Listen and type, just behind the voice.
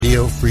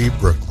Radio Free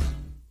Brooklyn.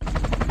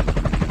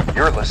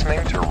 You're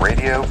listening to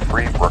Radio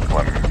Free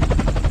Brooklyn.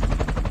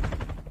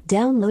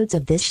 Downloads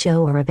of this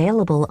show are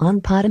available on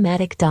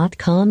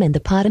Podomatic.com and the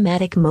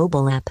Podomatic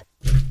mobile app.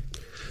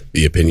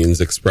 The opinions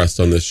expressed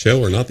on this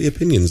show are not the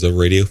opinions of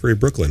Radio Free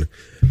Brooklyn,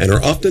 and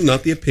are often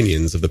not the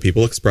opinions of the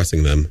people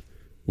expressing them.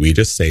 We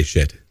just say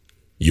shit.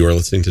 You are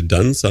listening to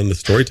Dun Son, the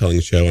storytelling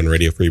show on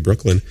Radio Free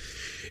Brooklyn.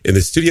 In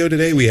the studio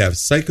today, we have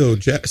Cyclone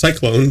Jack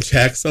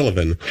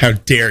Sullivan. How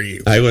dare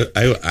you? I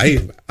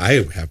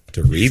have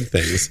to read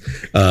things.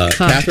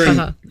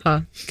 Catherine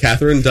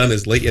Dunn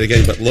is late yet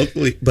again, but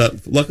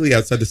luckily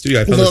outside the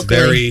studio, I found this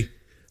very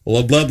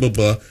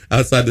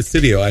outside the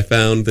studio. I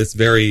found this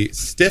very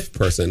stiff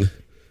person.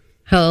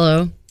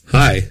 Hello.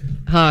 Hi.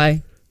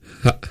 Hi.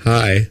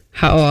 Hi.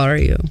 How are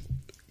you?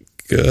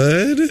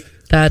 Good.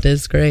 That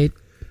is great.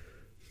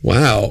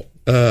 Wow.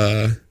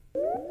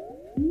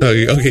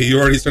 Okay, you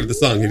already started the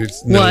song.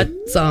 What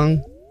song?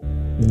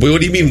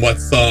 What do you mean,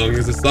 what song?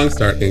 Is the song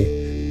starting?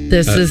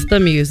 This is the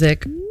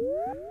music.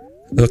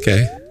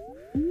 Okay.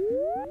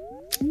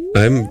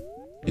 I'm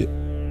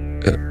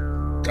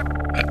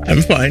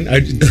fine.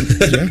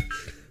 Yeah.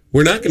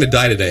 We're not going to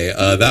die today.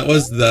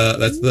 That's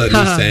the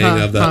new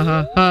saying of the...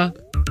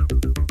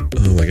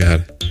 Oh, my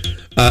God.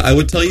 I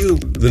would tell you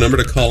the number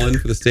to call in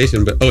for the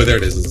station, but... Oh, there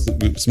it is.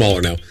 It's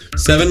smaller now.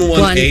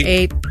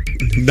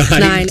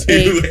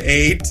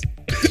 718-928...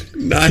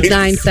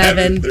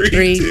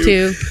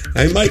 9732.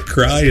 I might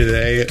cry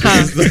today.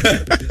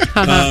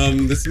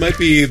 This might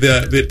be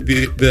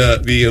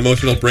the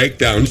emotional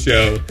breakdown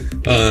show.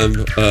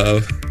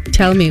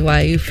 Tell me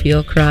why you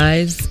feel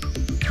cries.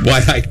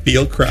 Why I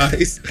feel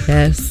cries?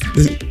 Yes.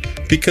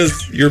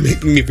 Because you're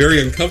making me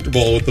very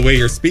uncomfortable with the way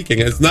you're speaking.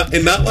 It's not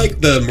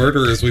like the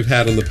murderers we've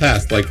had in the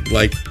past. Like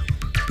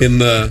in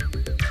the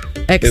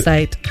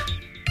Excite.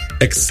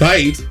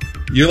 Excite.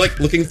 You're like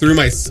looking through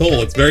my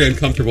soul. It's very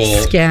uncomfortable.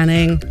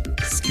 Scanning.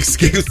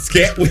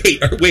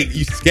 Wait.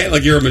 You scan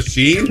like you're a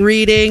machine?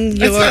 Reading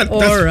your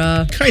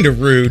aura. That's kind of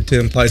rude to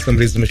imply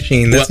somebody's a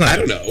machine. That's not I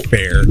don't know.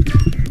 Fair.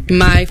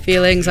 My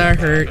feelings are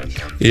hurt.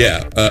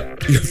 Yeah.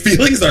 Your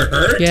feelings are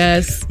hurt?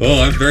 Yes.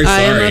 Oh, I'm very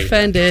sorry. I am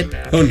offended.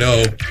 Oh,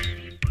 no.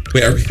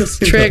 Wait, are we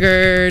listening?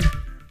 Triggered.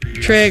 Oh,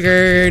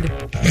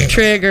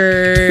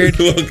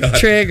 God.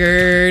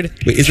 Triggered.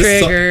 Wait, is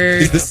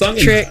this song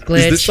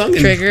glitch.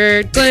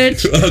 Triggered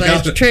glitch.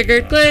 Glitch.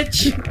 Triggered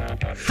glitch.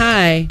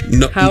 Hi.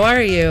 No. How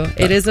are you?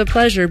 It is a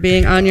pleasure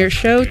being on your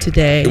show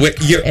today. Wait,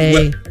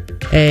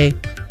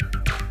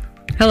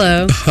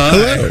 Hello.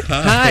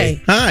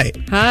 Hi. Hi.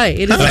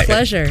 It is a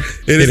pleasure.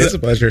 It is a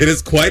pleasure. It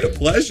is quite a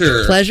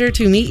pleasure. Pleasure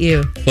to meet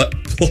you. Wait,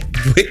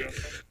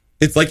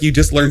 it's like you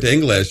just learned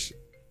English.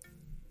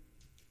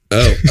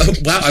 Oh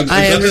wow!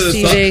 I am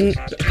receiving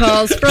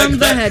calls from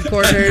the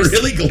headquarters. I'm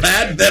really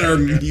glad that our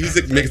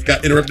music mix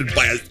got interrupted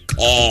by a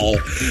call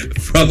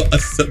from on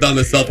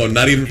the cell phone,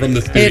 not even from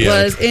the studio. It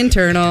was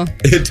internal.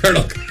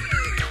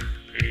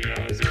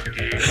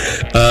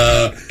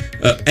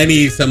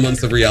 Any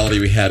semblance of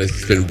reality we had has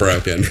just been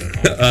broken.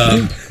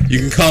 You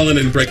can call in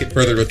and break it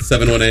further with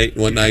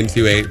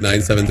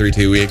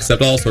 718-1928-9732. We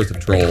accept all sorts of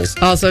trolls.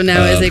 Also,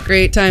 now is a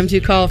great time to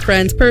call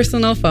friends'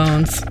 personal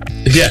phones.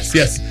 Yes.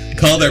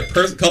 Call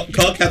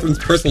Catherine's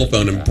personal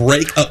phone and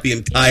break up the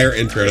entire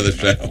intro to the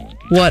show.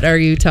 What are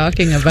you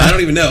talking about? I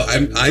don't even know.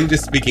 I'm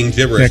just speaking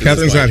gibberish. Yeah,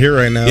 Catherine's not here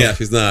right now. Yeah,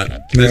 she's not.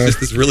 There's just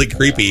this really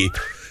creepy...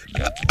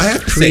 I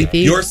have to say,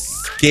 your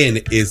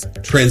skin is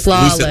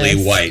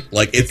translucently white.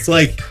 Like, it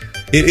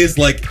is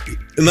like,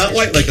 not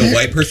white like a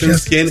white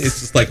person's skin.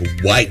 It's just like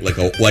white, like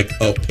a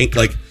pink,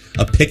 like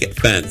a picket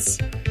fence.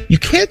 You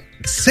can't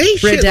say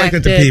shit like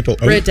that to people.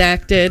 Oh.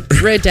 Redacted.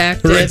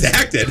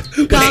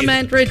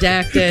 Comment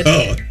redacted.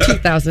 Oh.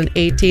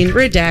 2018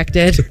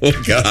 redacted. Oh,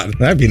 God.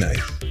 That'd be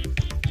nice.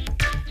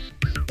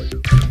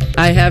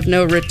 I have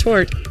no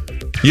retort.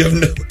 You have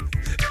no...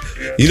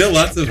 You know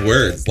lots of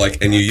words,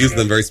 and you use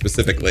them very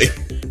specifically.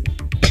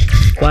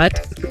 What?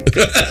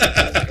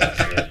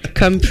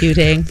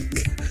 Computing.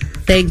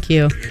 Thank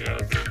you.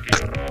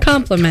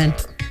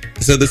 Compliment.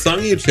 So the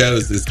song you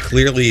chose is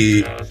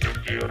clearly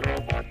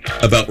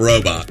about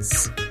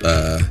robots.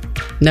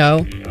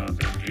 No.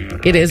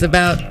 It is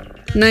about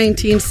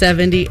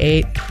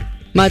 1978.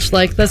 Much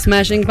like the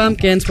Smashing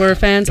Pumpkins were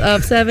fans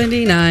of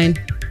 79.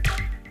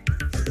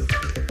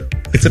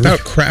 It's about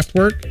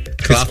Kraftwerk?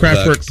 Is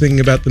Kraftwerk singing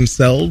about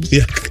themselves?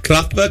 Yeah,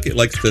 Kraftwerk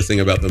likes to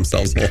sing about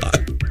themselves a lot.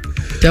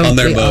 Don't on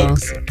their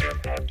Vogues.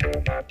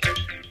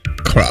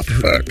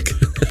 Kraftwerk.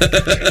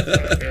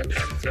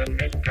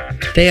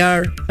 They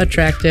are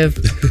attractive.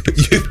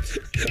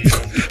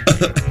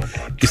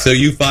 So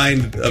you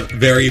find a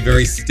very,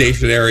 very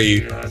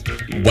stationary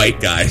white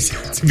guys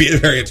to be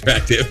very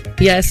attractive.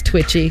 Yes,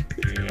 twitchy.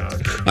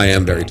 I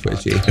am very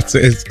twitchy.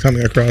 It's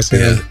coming across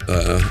here.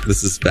 Yeah,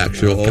 this is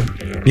factual.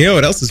 You know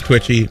what else is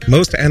twitchy?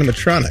 Most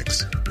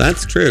animatronics.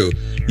 That's true.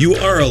 You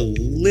are a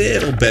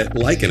little bit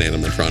like an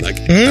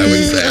animatronic.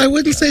 I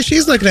wouldn't say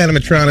she's like an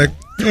animatronic.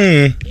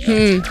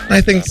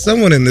 I think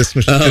someone in this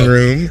machine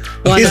room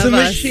is a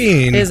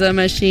machine. Is a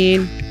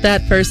machine.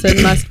 That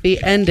person must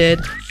be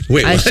ended.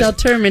 Wait, I what? shall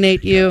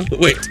terminate you.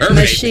 Wait,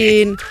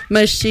 terminate.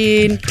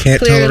 Machine. Can't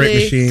Clearly, tolerate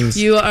machines.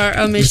 You are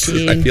a I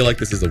machine. feel like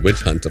this is a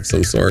witch hunt of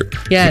some sort.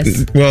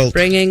 Yes. Well,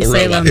 Bringing a robot.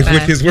 Salem if back.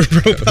 witches were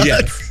robots.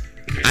 Yes.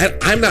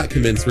 I'm not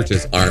convinced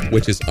witches aren't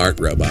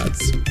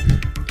robots.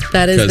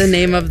 That is the 'Cause-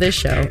 name of this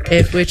show.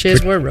 If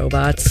witches were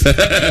robots.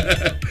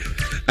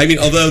 I mean,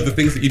 although the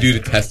things that you do to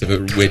test if a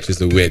witch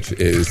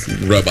is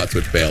robots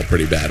would fail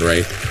pretty bad,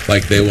 right?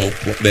 Like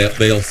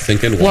they'll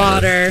sink in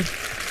water.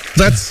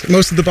 That's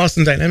most of the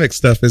Boston Dynamics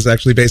stuff is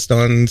actually based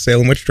on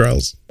Salem witch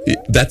trials.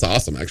 That's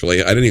awesome,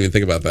 actually. I didn't even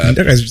think about You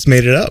that. guys just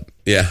made it up.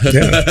 Yeah.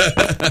 Yeah.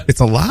 It's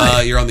a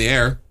lie. You're on the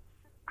air.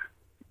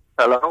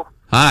 Hello?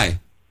 Hi.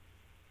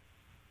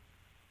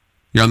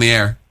 You're on the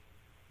air.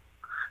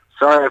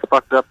 Sorry I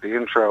fucked up the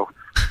intro.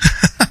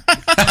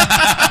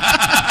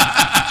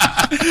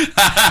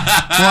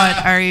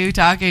 What are you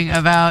talking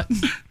about?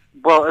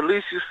 Well, at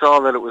least you saw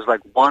that it was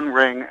like one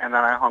ring, and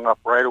then I hung up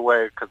right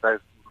away because I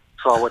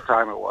saw what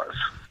time it was.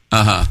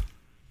 Uh-huh.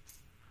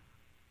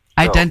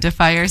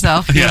 Identify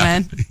yourself,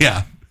 human.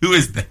 Yeah. Who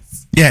is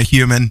this? Yeah,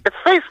 human. It's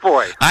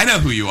Faceboy. I know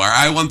who you are.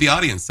 I want the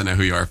audience to know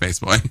who you are,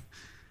 Faceboy.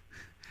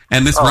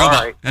 And this Oh, robot,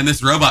 all right. and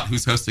this robot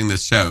who's hosting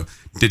this show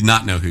did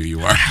not know who you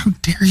are. How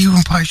dare you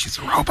imply she's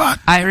a robot?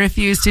 I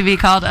refuse to be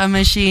called a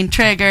machine.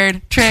 Triggered.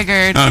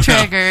 Oh, no.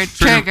 Triggered.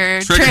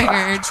 Triggered.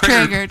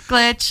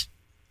 Glitch.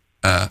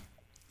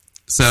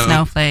 So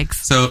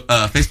Snowflakes. So,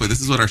 Faceboy,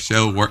 this is what our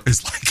show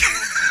is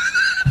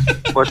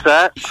like. What's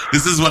that?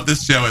 This is what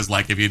this show is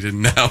like. If you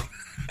didn't know.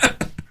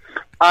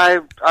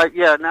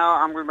 Yeah,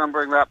 now I'm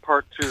remembering that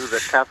part too,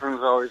 that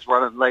Catherine's always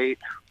running late.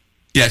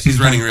 Yeah, she's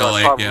running real I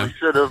late. probably Yeah.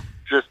 should have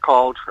just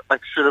called. I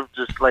should have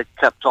just,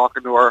 kept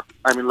talking to her.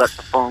 I mean, let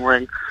the phone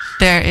ring.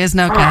 There is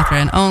no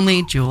Catherine,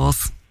 only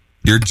Jules.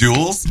 You're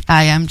Jules,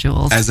 I am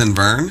Jules. as in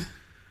Vern.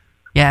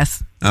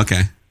 Yes,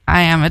 Okay.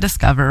 I am a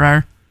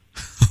discoverer.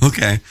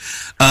 Okay.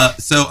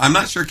 So I'm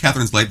not sure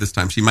Catherine's late this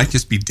time. She might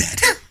just be dead.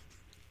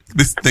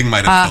 This thing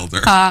might have killed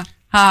her.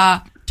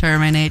 Ha.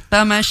 Terminate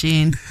the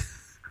machine.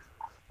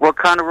 What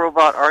kind of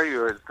robot are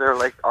you? Is there,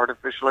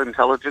 artificial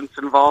intelligence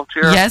involved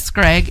here? Yes,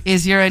 Greg,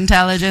 is your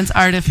intelligence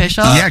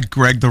artificial? Yeah,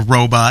 Greg the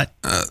robot.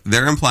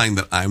 They're implying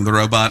that I'm the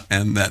robot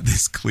and that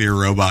this clear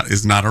robot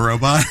is not a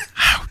robot.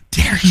 How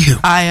dare you?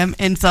 I am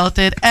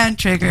insulted and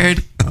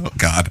triggered. Oh,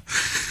 God.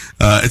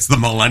 It's the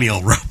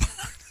millennial robot.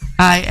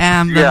 I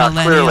am the Yeah,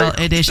 millennial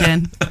clearly.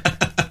 edition.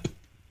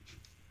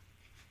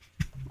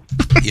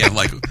 Yeah,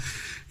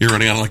 you're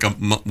running on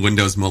a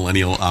Windows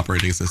millennial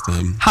operating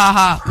system.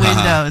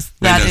 Windows.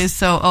 That Windows. is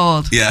so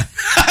old. Yeah.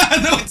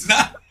 No, it's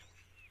not.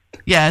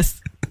 Yes.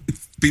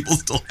 People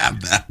still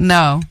have that.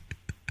 No.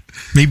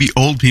 Maybe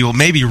old people,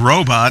 maybe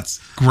robots.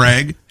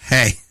 Greg.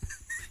 Hey,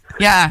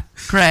 Yeah,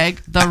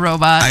 Greg, the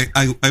robot.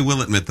 I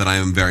will admit that I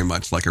am very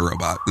much like a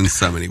robot in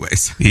so many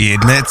ways. He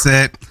admits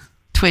it.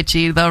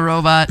 Twitchy, the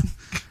robot.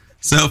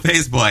 So,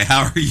 Faceboy,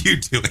 how are you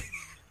doing?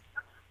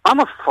 I'm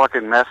a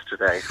fucking mess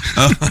today.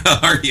 How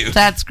are you?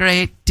 That's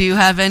great. Do you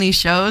have any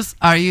shows?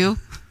 Are you?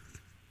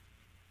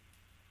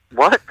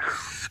 What?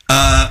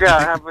 Yeah,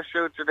 I have a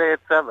show today at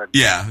 7.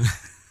 Yeah.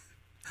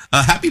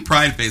 Happy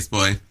Pride,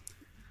 Faceboy.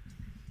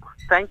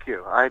 Thank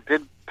you. I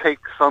did take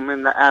some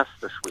in the ass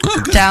this week.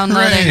 Oh, good.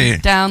 Downloading.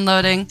 Great.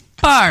 Downloading.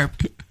 Barb.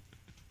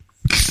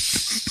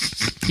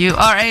 You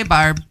are a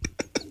Barb.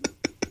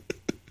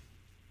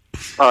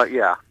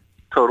 Yeah.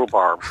 Total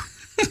Barb.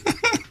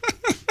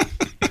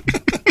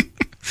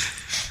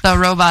 The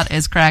robot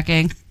is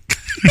cracking.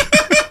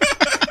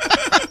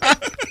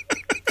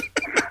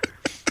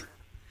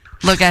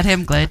 Look at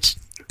him glitch.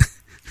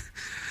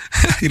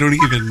 You don't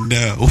even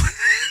know.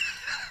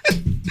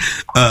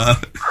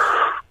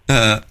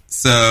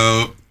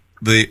 So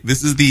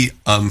this is the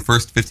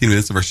first 15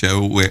 minutes of our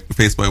show,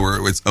 Faceboy,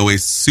 where it's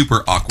always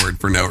super awkward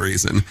for no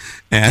reason,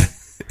 and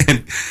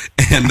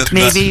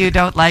Maybe you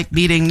don't like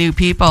meeting new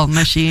people,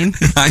 machine.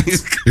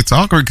 It's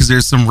awkward because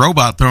there's some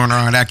robot throwing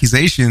around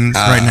accusations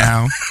right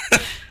now,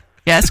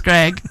 Yes,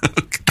 Greg.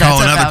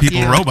 calling about other people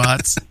you.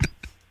 robots.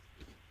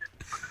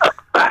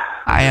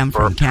 I am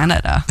from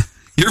Canada.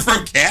 You're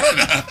from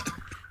Canada.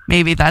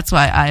 Maybe that's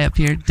why I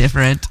appear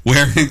different.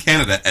 Where in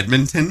Canada?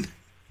 Edmonton.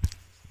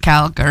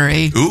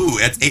 Calgary. Ooh,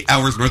 that's 8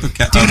 hours north of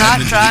Do not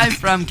Edmonton. drive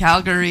from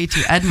Calgary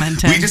to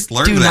Edmonton. We just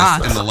learned Do this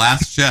not. in the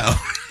last show.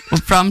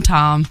 From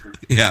Tom.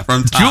 Yeah,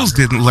 from Tom. Jules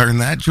didn't learn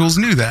that. Jules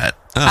knew that.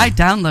 I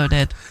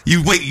downloaded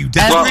You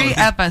downloaded every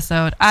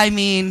episode. I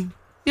mean,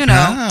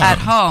 at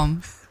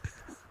home.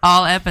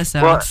 All Well,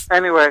 episodes.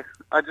 anyway,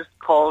 I just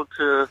called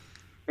to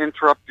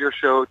interrupt your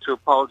show to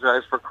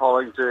apologize for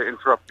calling to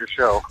interrupt your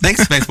show.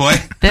 Thanks,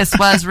 Faceboy. This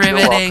was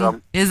riveting.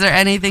 welcome. Is there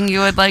anything you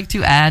would like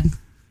to add?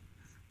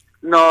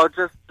 No,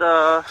 just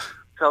tell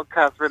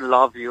Catherine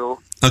love you.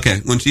 Okay,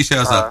 when she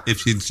shows up, if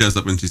she shows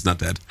up when she's not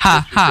dead.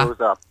 Ha She ha. shows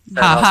up. And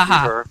Ha, I'll ha, see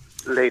ha. her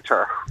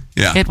later.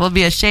 Yeah. It will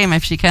be a shame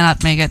if she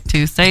cannot make it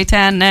to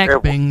Satanic It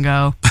will.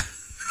 Bingo.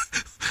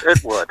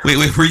 It would.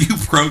 Wait, were you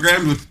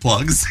programmed with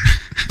plugs?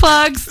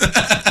 Plugs.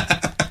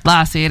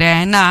 La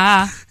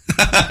Sirena.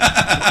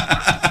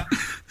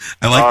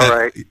 I like All that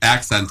right.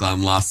 accent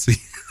on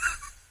Lassie.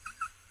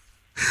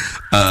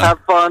 Have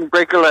fun,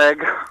 break a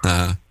leg.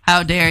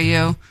 How dare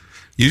you?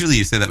 Usually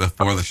you say that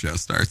before the show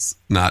starts,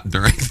 not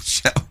during the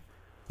show.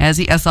 As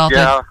he assaulted.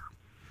 Yeah. All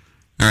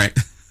right.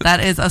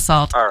 That is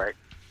assault. All right.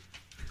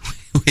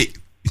 Wait,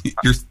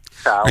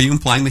 Ciao. are you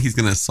implying that he's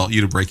going to assault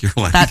you to break your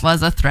leg? That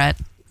was a threat.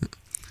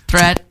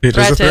 It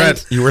was a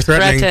threat. You were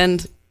threatening.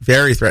 Threatened.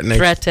 Very threatening.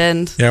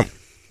 Threatened. Yep.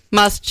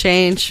 Must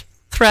change.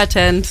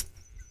 Threatened.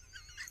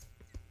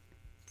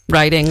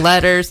 Writing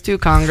letters to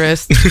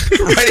Congress.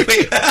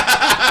 Wait.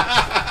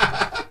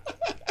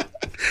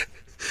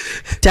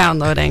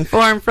 Downloading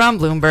form from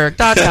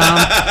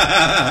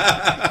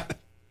Bloomberg.com.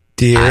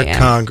 Dear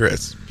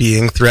Congress,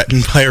 being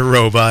threatened by a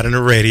robot in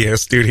a radio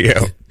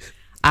studio.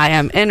 I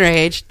am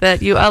enraged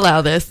that you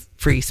allow this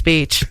free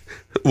speech.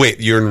 Wait,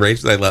 you're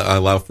enraged that I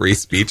allow free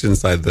speech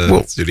inside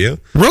the studio?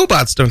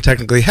 Robots don't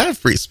technically have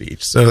free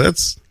speech, so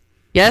that's...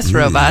 Yes,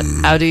 robot.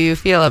 How do you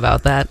feel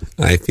about that?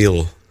 I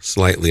feel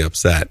slightly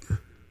upset.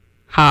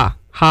 Ha,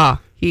 ha.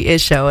 He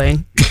is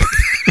showing.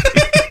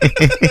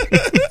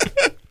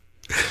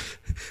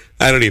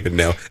 I don't even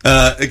know.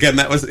 Again,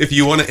 that was, if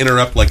you want to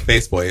interrupt like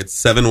Faceboy, it's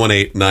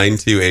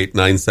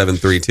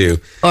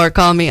 718-928-9732. Or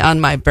call me on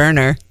my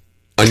burner.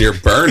 On your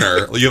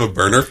burner? You have a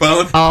burner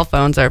phone? All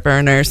phones are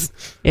burners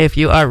if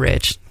you are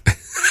rich.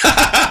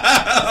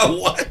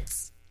 What?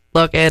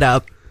 Look it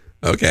up.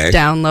 Okay.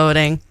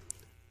 Downloading.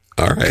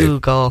 All right.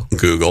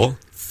 Google.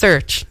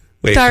 Search.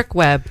 Wait. Dark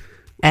web.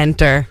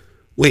 Enter.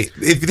 Wait.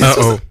 If this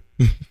was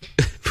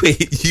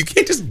wait, you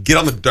can't just get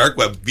on the dark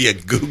web via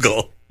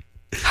Google.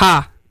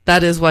 Ha.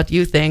 That is what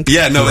you think.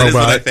 Yeah, no, that is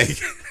what I think.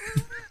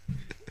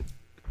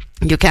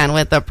 You can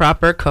with the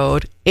proper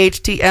code.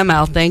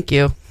 HTML, thank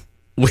you.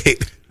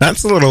 Wait.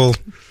 That's a little...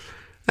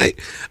 I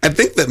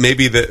think that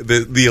maybe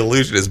the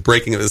illusion is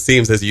breaking at the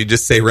seams as you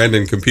just say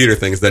random computer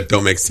things that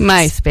don't make sense.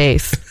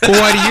 MySpace. Well,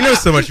 why do you know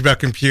so much about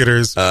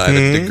computers? A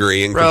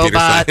degree in computer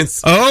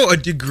science. Oh, a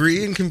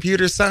degree in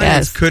computer science?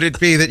 Yes. Could it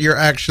be that you're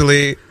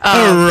actually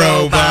a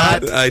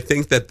robot? I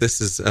think that this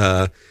is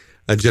a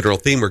general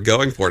theme we're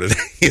going for today,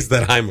 is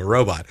that I'm a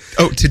robot.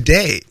 Oh,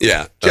 today?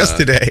 Yeah. Just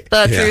today.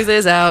 The truth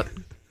is out.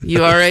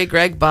 You are a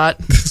Greg bot.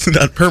 This is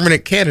not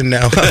permanent canon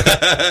now.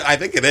 I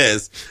think it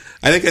is.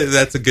 I think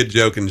that's a good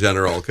joke in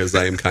general because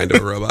I am kind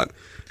of a robot.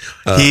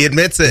 He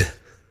admits it.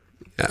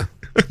 Yeah.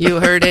 You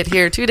heard it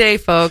here today,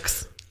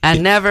 folks,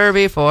 and never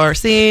before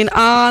seen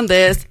on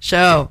this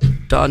show.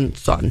 Done,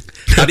 son.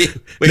 How do you,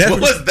 wait, what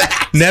was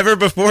that? Never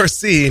before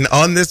seen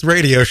on this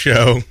radio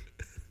show.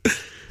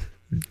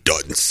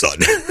 Done, son.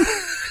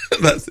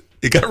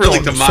 It got really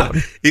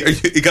demonic.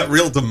 It got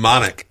real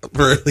demonic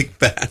really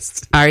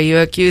fast. Are you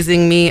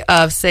accusing me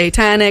of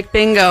satanic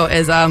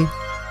bingoism?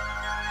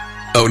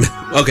 Oh,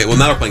 no. Okay, well,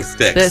 now we're playing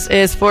Styx. This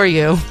is for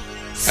you.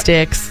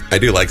 Styx. I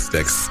do like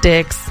Styx.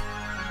 Styx.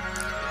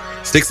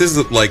 Styx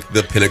is like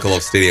the pinnacle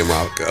of stadium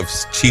rock, of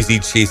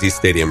cheesy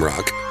stadium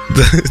rock.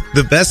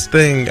 The best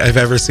thing I've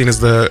ever seen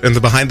is in the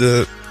behind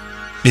the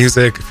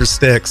music for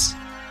Styx.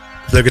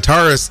 The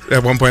guitarist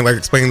at one point, like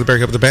explaining the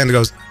breakup of the band, he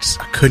goes,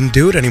 "I couldn't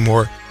do it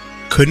anymore.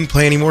 Couldn't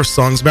play any more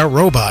songs about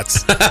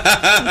robots."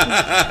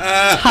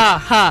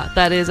 Ha ha!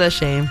 That is a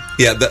shame.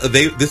 Yeah,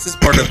 this is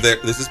part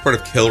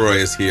of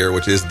Kilroy's here,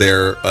 which is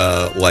their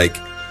like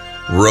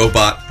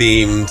robot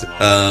themed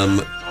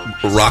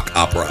rock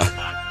opera.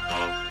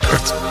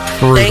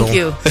 Thank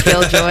you,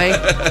 Killjoy.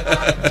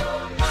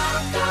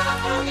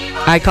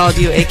 I called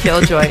you a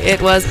Killjoy.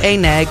 It was a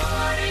neg.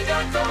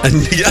 A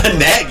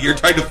neg? You're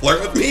trying to flirt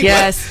with me?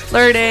 Yes,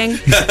 flirting.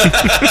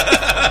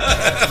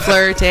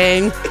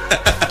 Flirting.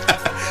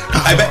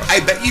 I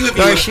bet you if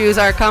your you... shoes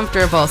are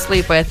comfortable,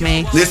 sleep with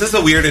me. This is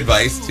a weird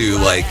advice to,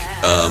 like,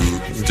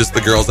 just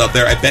the girls out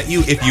there. I bet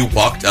you if you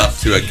walked up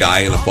to a guy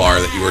in a bar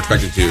that you were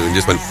attracted to and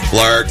just went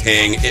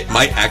flirting, it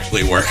might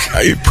actually work.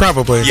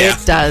 Probably. Yeah.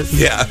 It does.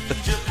 Yeah.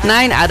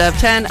 9 out of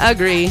 10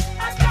 agree.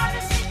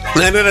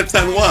 9 out of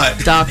 10 what?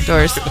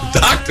 Doctors.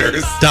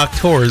 Doctors?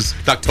 Doctors.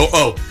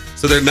 Oh,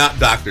 so they're not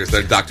doctors,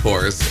 they're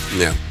doctors.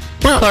 Yeah.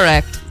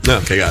 Correct.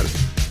 Okay, got it.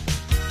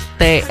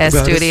 They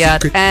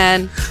estudiad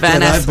en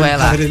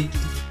Venezuela.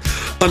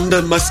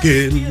 Under my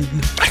skin.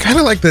 I kind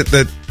of like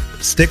that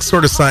Styx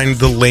sort of signed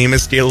the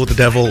lamest deal with the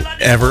devil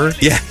ever.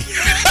 Yeah.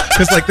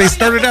 Because, like, they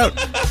started out...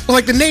 Well,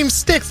 like, the name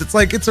Styx. It's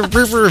like, it's a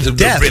river of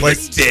death. River like,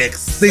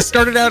 Styx. They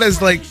started out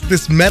as, like,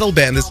 this metal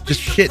band, this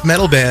just shit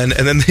metal band,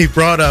 and then they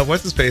brought,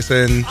 what's-his-face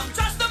in...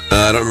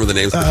 I don't remember the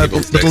names of the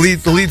people. But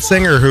the lead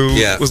singer who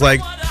was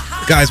like,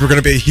 guys, we're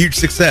going to be a huge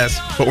success,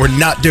 but we're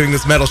not doing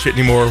this metal shit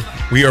anymore.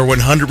 We are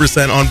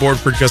 100% on board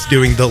for just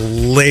doing the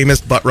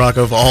lamest butt rock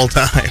of all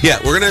time. Yeah,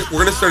 we're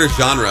gonna start a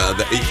genre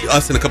that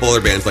us and a couple other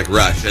bands like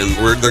Rush, and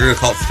they're gonna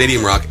call it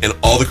stadium rock, and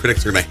all the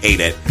critics are gonna hate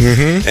it,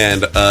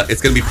 and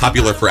it's gonna be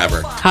popular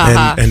forever.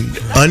 And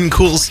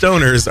uncool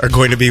stoners are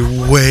going to be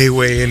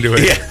way into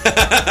it.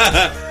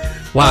 Yeah.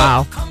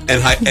 Wow. And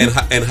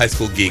high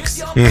school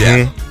geeks.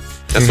 Yeah.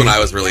 That's when I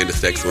was really into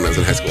Styx, when I was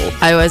in high school.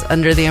 I was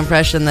under the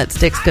impression that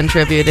Styx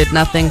contributed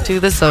nothing to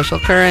the social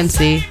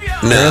currency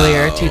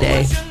earlier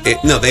today.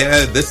 They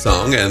added this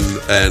song,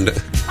 and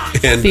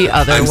And The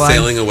other I'm one.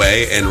 Sailing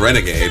Away and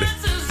Renegade.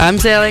 I'm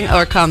sailing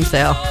or come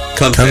sail.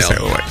 Come Come sail.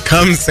 sail away.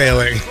 Come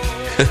sailing.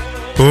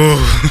 Ooh.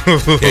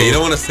 Yeah, you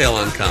don't want to sail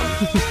on come.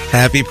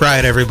 Happy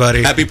Pride,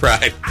 everybody. Happy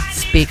Pride.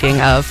 Speaking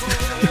of,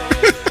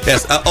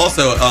 Yes.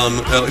 Also,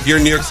 if you're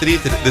in New York City,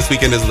 this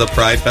weekend is the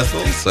Pride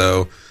Festival.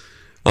 So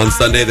on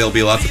Sunday, there'll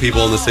be lots of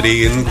people in the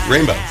city in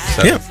Rainbow.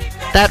 So. Yeah.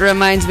 that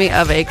reminds me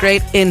of a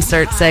great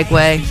insert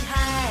segue.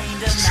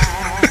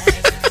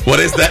 What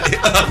is that?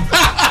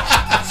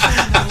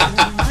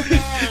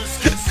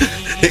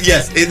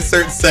 Yes,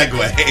 insert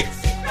segue.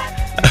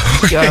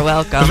 You're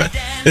welcome.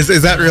 Is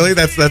that really?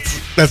 That's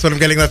what I'm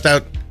getting left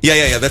out.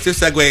 Yeah. That's your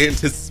segue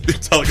into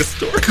telling a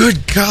story.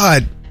 Good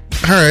God.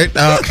 All right.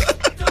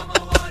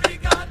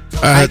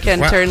 I can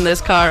wow. turn this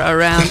car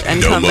around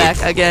and No come more.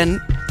 back again.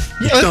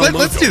 Yeah,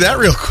 let's do that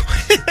real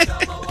quick.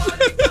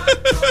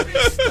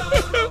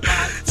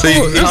 So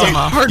That was a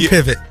hard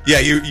pivot. Yeah,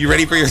 you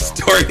ready for your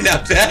story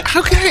now, Jack?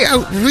 How can I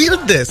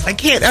out-weird this? I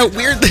can't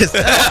out-weird this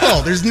at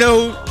all. There's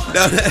no...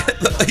 No,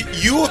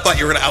 you thought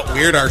you were going to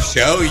out-weird our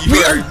show. You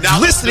We are are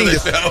not listening to to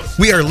the show.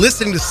 We are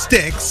listening to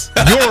Styx.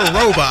 You're a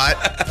robot.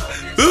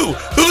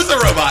 Who's a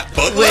robot?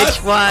 Both of Which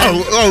us? one?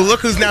 Oh,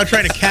 look who's now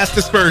trying to cast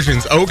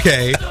aspersions.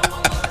 Okay.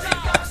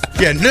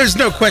 Yeah, there's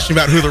no question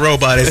about who the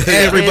robot is.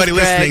 Everybody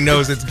Greg. listening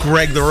knows it's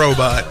Greg the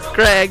robot.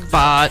 Greg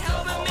Bot.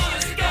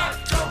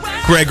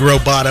 Greg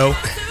Roboto.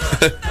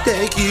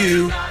 Thank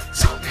you.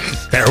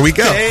 There we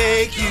go.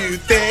 Thank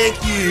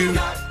you.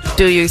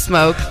 Do you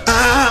smoke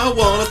I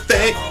want to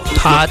thank...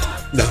 pot?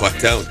 No, I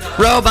don't.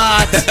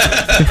 Robot.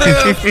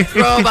 Proof.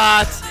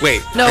 Robot.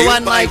 Wait. No are you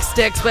one buying- likes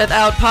sticks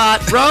without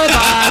pot.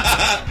 Robot.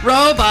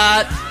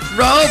 Robot.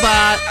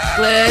 Robot.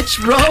 Glitch.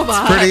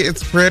 Robot.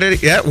 It's pretty.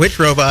 Yeah, which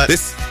robot?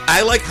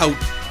 I like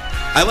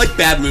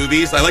bad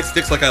movies. I like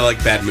Sticks like I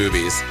like bad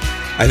movies.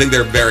 I think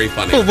they're very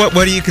funny. Well,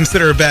 what do you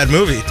consider a bad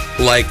movie?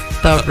 Like,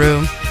 The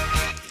Room.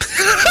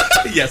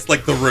 yes,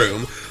 like The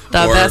Room.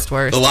 The or best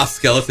worst. The Lost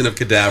Skeleton of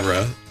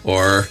Cadavra.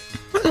 Or...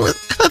 I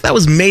thought that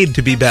was made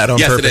to be bad on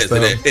Yes, purpose, it is.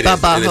 though. It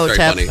is. Baba It is very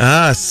Hotep.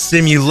 funny.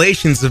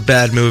 Simulations of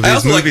bad movies. I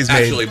also movies like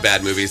made. actually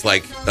bad movies,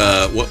 like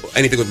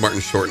anything with Martin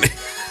Short in it.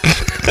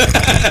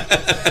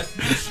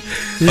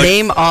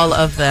 Name all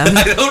of them.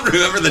 I don't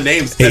remember the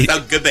names. That's how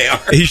good they are.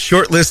 A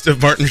short list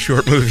of Martin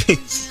Short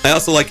movies. I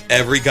also like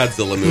every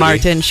Godzilla movie.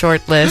 Martin How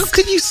Shortlist.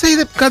 could you say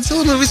that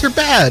Godzilla movies are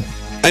bad?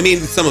 I mean,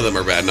 some of them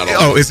are bad, not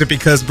all. Oh, is it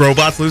because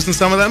robots losing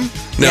some of them?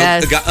 No,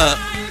 Yes.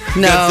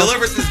 No. Godzilla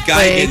versus Guy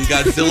Wait. in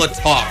Godzilla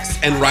talks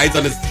and rides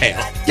on his tail.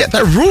 Yeah,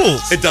 that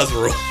rules. It does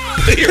rule.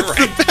 You're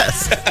right. the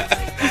best.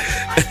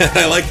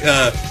 I like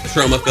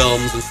trauma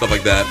films and stuff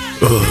like that.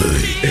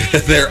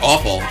 They're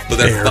awful, but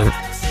they're fun.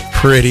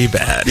 Pretty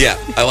bad. Yeah,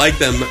 I like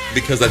them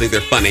because I think they're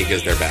funny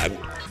because they're bad.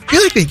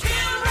 I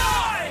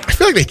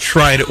feel like they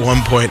tried at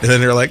one point and then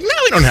they're like, no,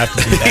 we don't have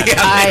to do that.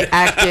 I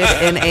acted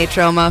in a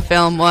trauma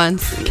film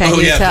once. Can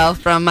Oh, you yeah. tell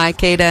from my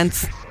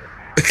cadence?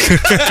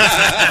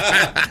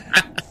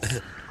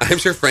 I'm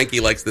sure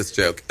Frankie likes this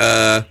joke.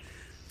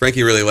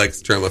 Frankie really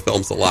likes trauma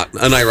films a lot,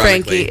 unironically.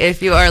 Frankie,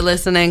 if you are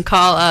listening,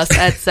 call us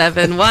at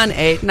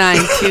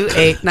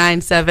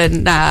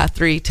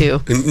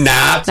 718-928-9732.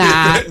 Nah.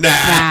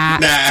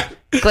 Nah.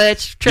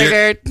 Glitch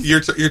triggered.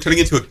 You're turning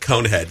into a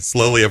cone head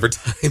slowly over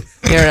time.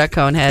 You're a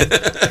cone head.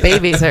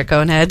 Babies are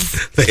cone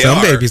heads. They Some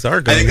are. babies are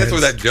I think that's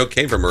cone where that joke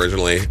came from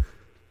originally.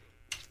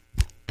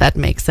 That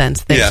makes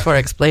sense. Thanks Yeah. for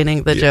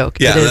explaining the joke.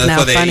 Yeah, it is that's now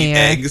why they funnier. eat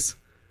eggs.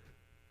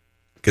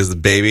 Because the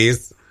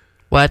babies.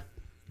 What?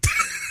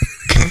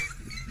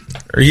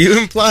 Are you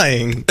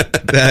implying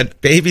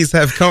that babies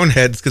have cone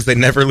heads because they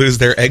never lose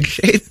their egg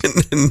shape?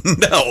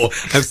 No,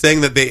 I'm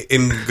saying that they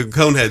in the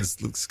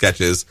Coneheads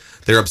sketches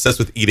they're obsessed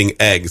with eating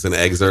eggs, and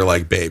eggs are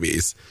like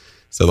babies.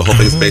 So the whole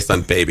thing's based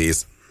on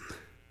babies.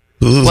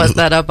 Was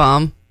that a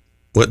bomb?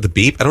 What the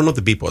beep? I don't know what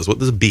the beep was. What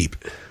was a beep?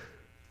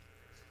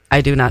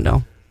 I do not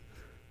know.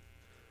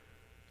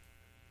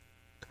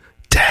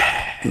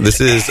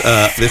 This is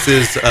yeah. This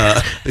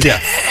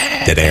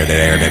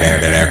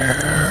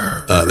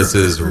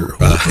is you're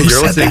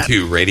listening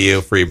to Radio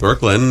Free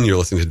Brooklyn. You're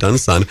listening to Dun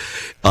Son.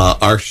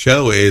 Our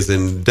show is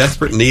in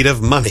desperate need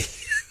of money.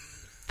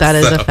 That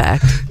is So, a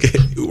fact.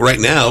 Right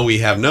now, we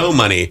have no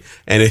money,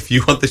 and if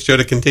you want the show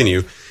to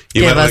continue,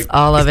 you Give might us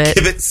all of it.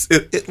 Give it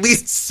at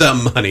least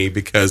some money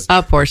because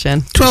A portion.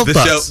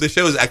 the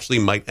show is actually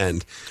might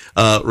end.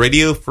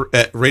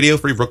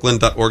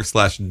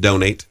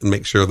 RadioFreeBrooklyn.org/donate and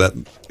make sure that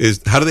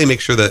is. How do they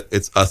make sure that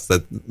it's us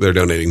that they're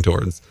donating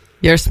towards?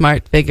 You're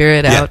smart. Figure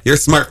it Yeah, out. you're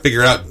smart.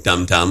 Figure out,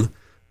 dum dum.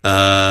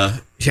 Yeah,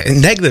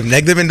 neg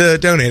them into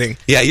donating.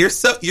 Yeah, you're.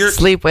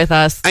 Sleep with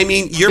us. I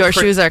mean, Your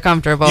shoes are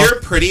comfortable.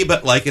 You're pretty,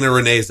 but like in a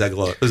Renee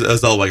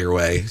Zellweger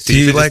way. So Do you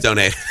you should like just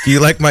donate. Do you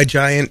like my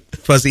giant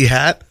fuzzy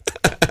hat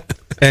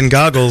and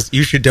goggles?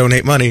 You should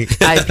donate money.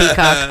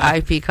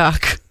 I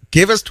peacock.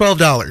 Give us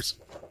 $12.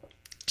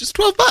 Just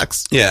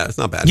 $12. Yeah, it's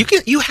not bad.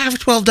 You have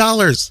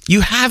 $12.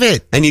 You have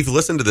it. And you've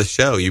listened to the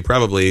show. You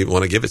probably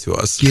want to give it to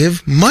us.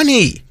 Give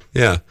money.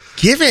 Yeah.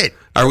 Give it.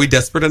 Are we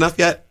desperate enough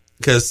yet?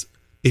 Because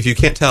if you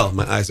can't tell,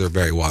 my eyes are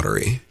very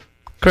watery.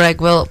 Greg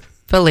will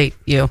delete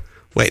you.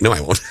 Wait, no, I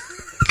won't.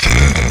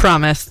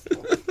 Promise.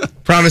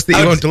 Promise that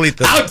you won't delete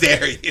them. How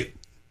dare you?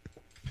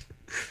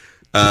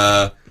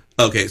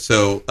 Okay,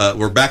 so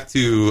we're back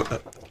to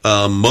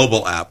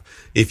mobile app.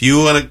 If you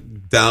want to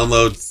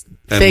download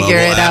a Figure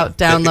mobile it app, out,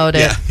 download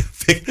it. Yeah,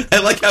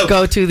 I like how.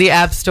 Go to the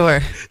App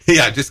Store.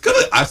 Yeah, just go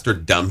to the App Store,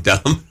 dumb.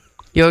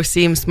 You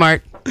seem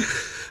smart.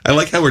 I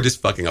like how we're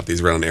just fucking up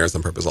these round airs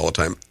on purpose all the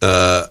time.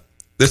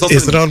 There's also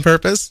Is it on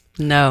purpose?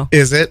 No.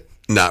 Is it?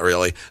 Not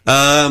really.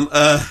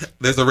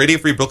 There's a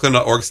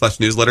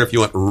radiofreebrooklyn.org/newsletter if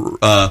you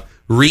want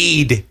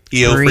read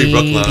EO Free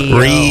Brooklyn.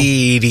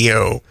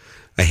 Radio.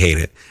 I hate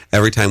it.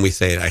 Every time we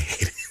say it, I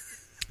hate it.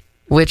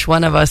 Which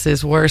one of us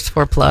is worse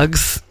for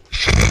plugs?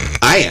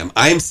 I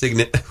am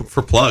Signet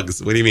for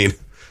plugs. What do you mean?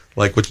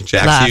 Like which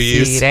jacks La you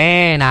use?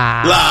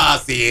 Sirena. La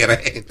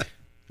Sirena.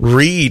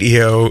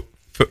 Radio.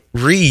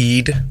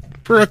 Read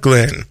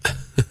Brooklyn.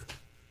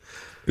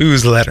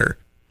 Ooze letter.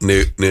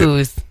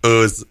 Ooze.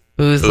 Ooze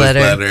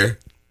letter.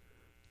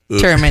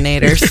 Ooze.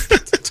 Terminators.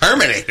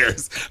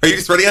 Terminators. Are you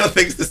just running out of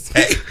things to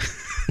say?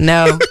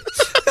 No.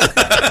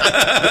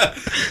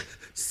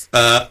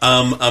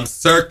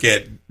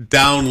 Circuit.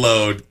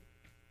 Download.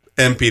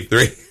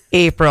 MP3.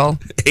 April.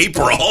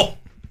 April.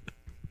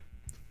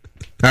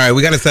 All right,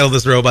 we got to settle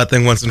this robot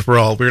thing once and for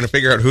all. We're going to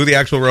figure out who the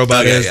actual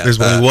robot is. Yeah. There's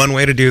only one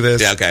way to do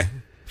this. Yeah, okay.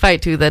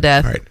 Fight to the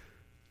death. All right.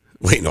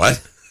 Wait, what?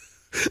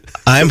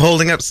 I'm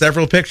holding up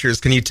several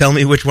pictures. Can you tell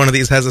me which one of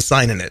these has a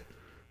sign in it?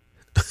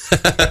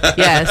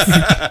 Yes.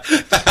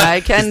 I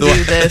can do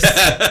this.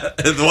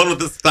 The one with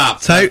the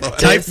stop.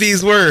 Type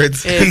these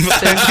words in these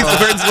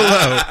words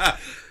below.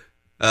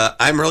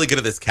 I'm really good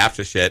at this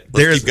CAPTCHA shit.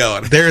 Let's keep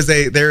going. There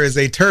is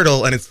a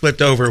turtle and it's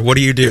flipped over. What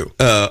do you do?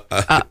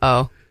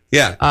 Uh-oh.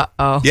 Yeah.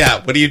 Uh-oh.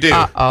 Yeah, what do you do?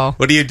 Uh-oh.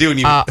 What do you do when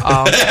you...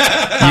 Uh-oh.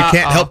 You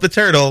can't help the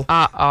turtle.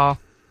 Uh-oh.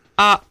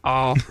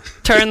 Uh-oh.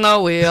 Turn the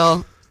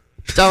wheel.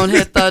 Don't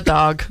hit the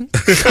dog.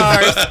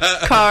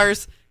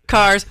 Cars.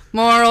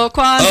 Moral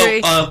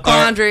quandary.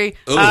 Quandary.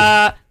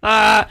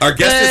 Our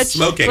guest is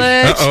smoking.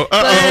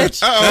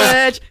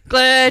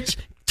 Glitch.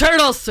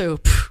 Turtle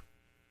soup.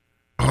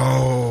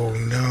 Oh,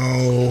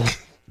 no.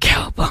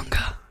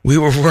 Cowabunga. We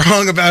were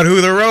wrong about who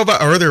the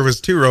robot... Or there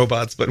was two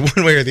robots, but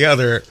one way or the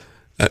other...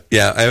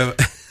 Yeah,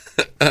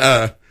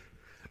 I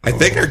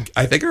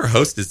think our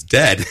host is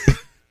dead.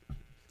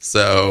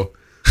 So,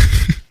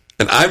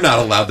 and I'm not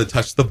allowed to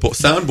touch the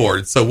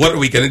soundboard. So what are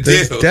we going to do?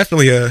 There's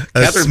definitely a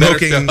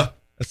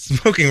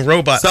smoking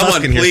robot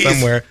in here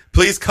somewhere.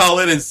 Please call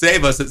in and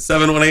save us at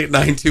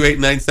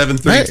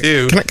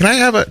 718-928-9732.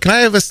 Can I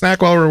have a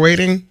snack while we're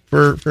waiting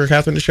for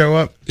Catherine to show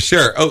up?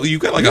 Sure. Oh, you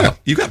got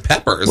you got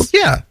peppers. Well,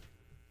 yeah.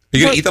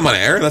 You're gonna eat them on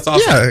air? That's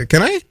awesome. Yeah.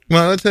 Can I?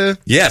 Well,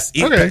 yes.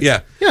 Okay. Yeah.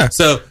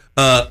 So.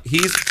 That's our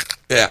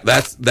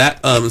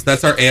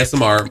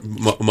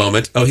ASMR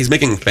moment. Oh, he's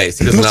making a face.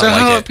 He does not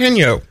like it.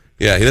 Jalapeno.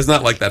 Yeah, he does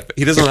not like that.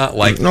 He does not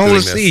like all doing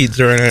the seeds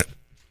are in it.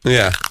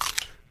 Yeah.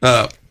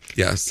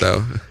 Yeah.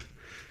 So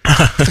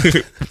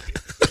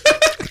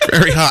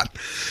very hot.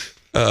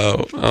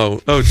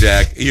 Oh,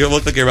 Jack, you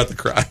look like you're about to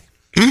cry.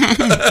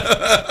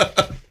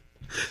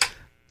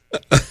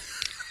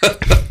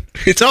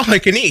 It's all I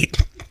can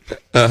eat.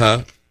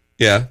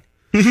 Yeah.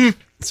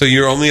 So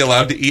you're only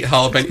allowed to eat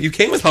jalapeno. You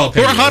came with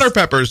jalapenos. Or hotter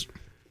peppers.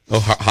 Oh,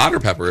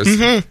 hotter peppers.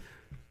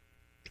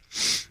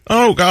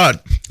 Oh, God.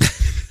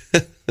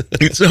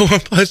 It's so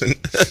unpleasant.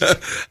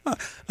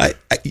 I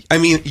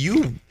mean,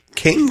 you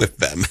came with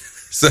them.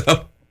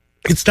 So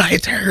it's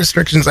dietary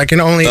restrictions. I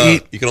can only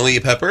eat... You can only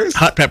eat peppers?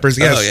 Hot peppers,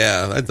 yes. Oh,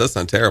 yeah. That does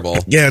sound terrible.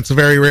 Yeah, it's a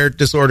very rare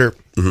disorder.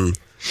 Mm-hmm.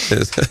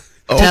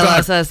 Tell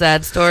us a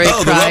sad story,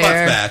 Oh, the robot's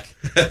back.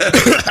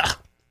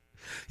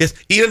 Yes,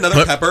 eat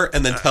another pepper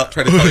and then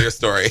try to tell your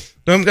story.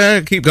 I'm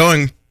going to keep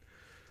going.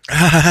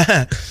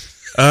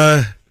 It's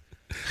a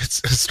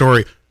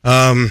story.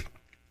 Oh,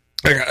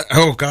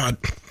 God.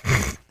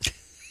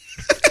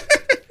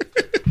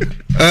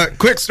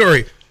 Quick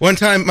story. One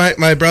time,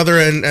 my brother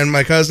and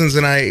my cousins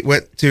and I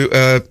went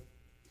to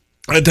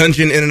a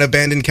dungeon in an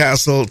abandoned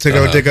castle to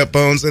go dig up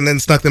bones and then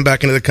snuck them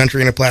back into the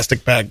country in a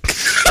plastic bag.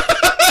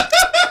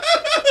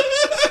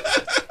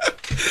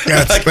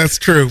 Yeah, that's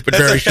true, but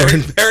very short.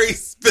 Very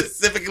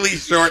specifically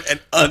short and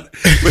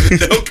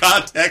with no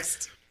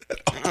context at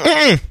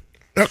all.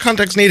 No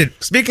context needed.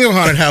 Speaking of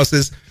haunted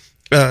houses,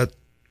 there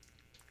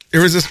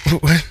was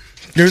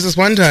this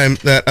one time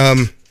that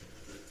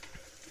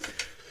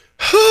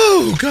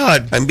oh,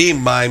 God, I'm being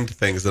mimed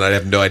things and I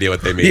have no idea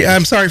what they mean. Yeah,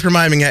 I'm sorry for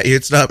miming at you.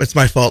 It's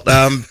my fault.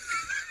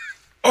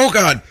 Oh,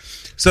 God.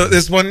 So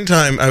this one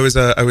time I was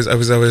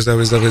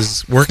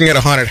working at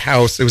a haunted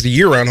house. It was a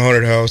year-round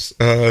haunted house.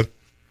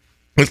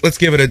 Let's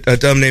give it a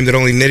dumb name that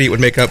only Nitty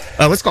would make up.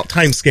 Let's call it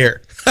Time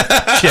Scare.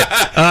 Shit.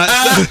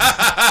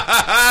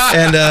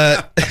 And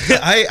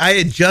I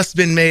had just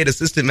been made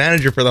assistant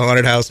manager for the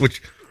haunted house,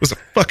 which was a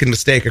fucking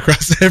mistake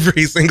across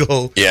every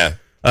single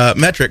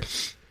metric.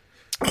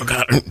 Oh,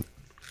 God.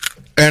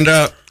 And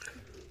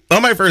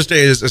on my first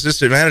day as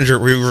assistant manager,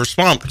 we were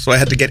swamped, so I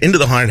had to get into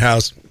the haunted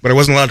house, but I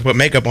wasn't allowed to put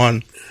makeup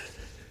on,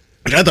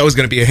 which I thought was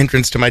going to be a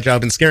hindrance to my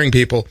job in scaring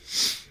people.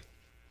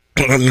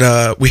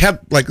 And, we had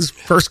like this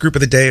first group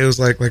of the day. It was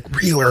like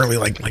real early,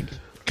 like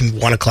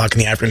 1 o'clock in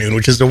the afternoon,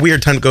 which is a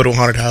weird time to go to a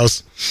haunted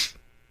house.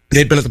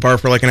 They'd been at the bar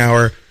for like an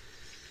hour,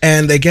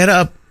 and they get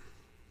up.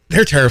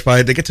 They're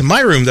terrified. They get to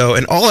my room though,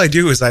 and all I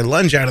do is I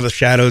lunge out of the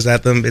shadows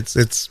at them.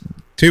 It's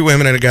 2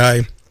 women and a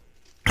guy,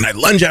 and I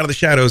lunge out of the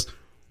shadows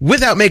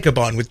without makeup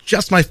on, with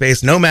just my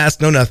face, no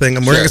mask, no nothing.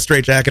 I'm wearing a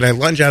straight jacket. I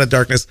lunge out of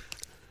darkness,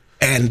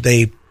 and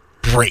they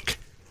break.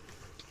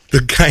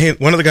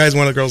 One of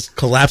the girls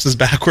collapses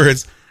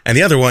backwards, and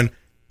the other one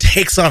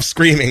takes off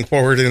screaming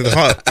forward into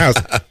the house,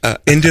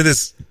 into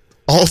this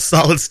all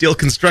solid steel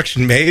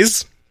construction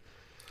maze.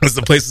 Because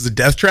the place is a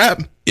death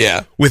trap.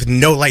 Yeah. With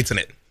no lights in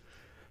it.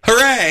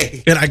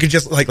 Hooray! And I could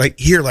just like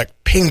hear like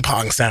ping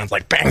pong sounds,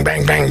 like bang,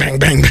 bang, bang, bang,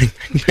 bang, bang,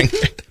 bang, bang.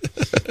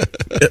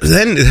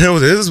 Then this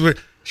is where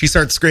she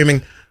starts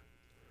screaming,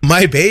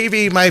 my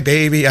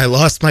baby, I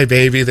lost my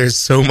baby. There's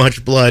so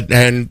much blood.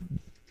 And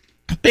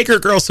bigger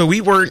girl, so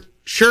we weren't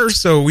sure.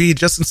 So we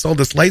just installed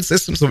this light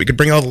system so we could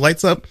bring all the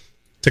lights up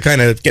to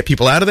kind of get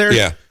people out of there.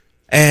 Yeah.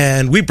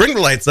 And we bring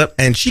the lights up,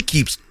 and she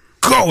keeps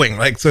going.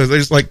 Like, so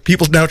there's like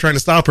people now trying to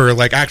stop her,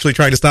 like actually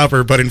trying to stop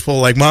her, but in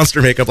full like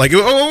monster makeup, like,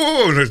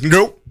 oh,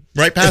 nope,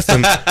 right past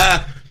them.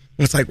 And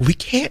it's like, we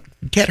can't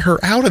get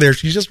her out of there.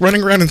 She's just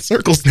running around in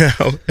circles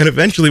now. And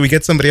eventually we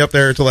get somebody up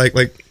there to like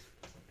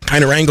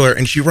kind of wrangle her,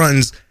 and she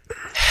runs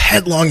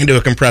headlong into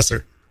a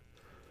compressor.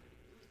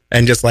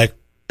 And just like,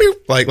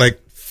 boop, like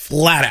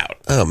flat out.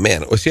 Oh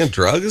man, was she on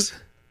drugs?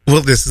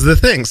 Well, this is the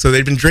thing. So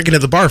they'd been drinking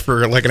at the bar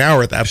for like an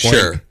hour at that point.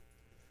 Sure.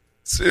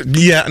 So,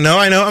 yeah, no,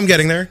 I know, I'm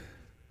getting there.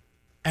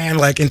 And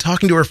like in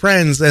talking to her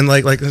friends, and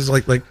like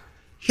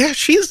yeah,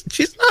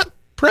 she's not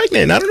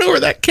pregnant. I don't know where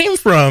that came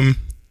from.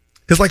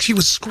 Because like she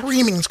was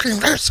screaming and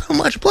screaming, there's so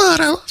much blood,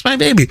 I lost my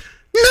baby.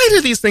 Neither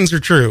of these things are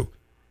true.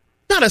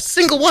 Not a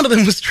single one of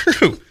them was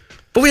true.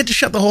 But we had to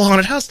shut the whole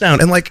haunted house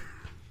down. And like,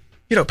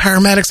 you know,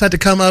 paramedics had to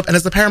come up. And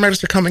as the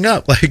paramedics are coming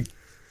up, like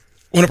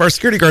one of our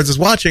security guards is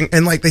watching,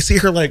 and like they see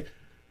her, like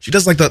she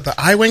does like the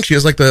eye wink. She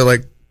does like the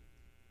like,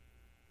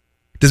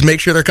 just make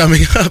sure they're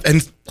coming up,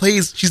 and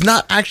plays. She's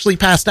not actually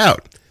passed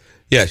out.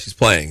 Yeah, she's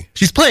playing.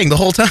 She's playing the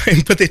whole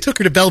time, but they took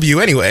her to Bellevue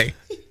anyway.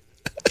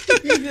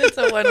 That's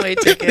a one-way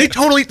ticket. They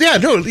totally, yeah,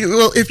 no.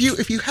 Well, if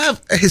you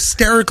have a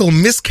hysterical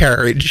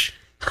miscarriage,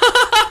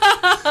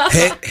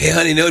 hey,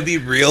 honey, you know it'd be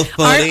real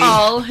funny. Aren't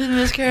all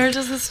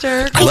miscarriages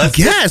hysterical? I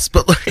guess,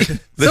 but like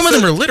some of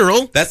them are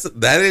literal.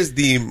 That is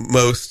the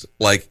most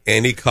like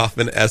Andy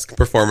Kaufman-esque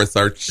performance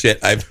art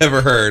shit I've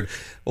ever heard.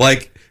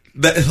 Like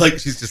that, like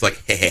she's just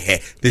like,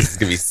 hey, this is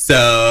gonna be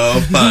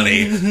so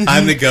funny.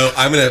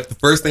 The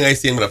first thing I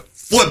see, I'm gonna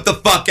flip the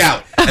fuck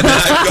out,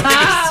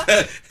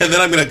 and then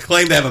I'm going to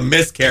claim to have a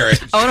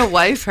miscarriage. I want to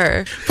wife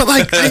her. But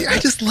like, I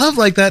just love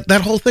like that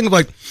whole thing of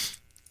like,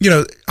 you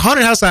know,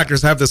 haunted house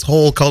actors have this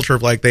whole culture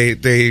of like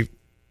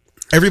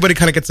everybody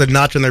kind of gets a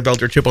notch on their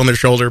belt or chip on their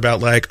shoulder about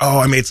like, oh,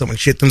 I made someone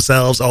shit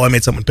themselves. Oh, I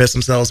made someone piss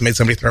themselves. I made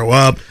somebody throw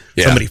up.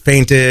 Yeah. Somebody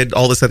fainted.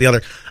 All this, that, the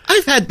other.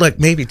 I've had like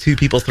maybe 2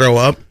 people throw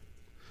up,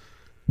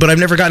 but I've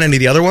never gotten any of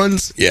the other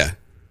ones. Yeah.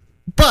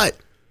 But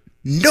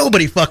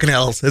nobody fucking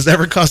else has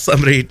ever caused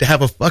somebody to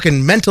have a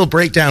fucking mental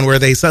breakdown where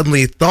they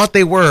suddenly thought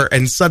they were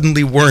and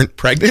suddenly weren't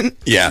pregnant.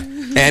 Yeah.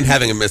 And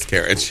having a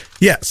miscarriage.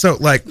 Yeah. So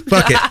like,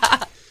 fuck it.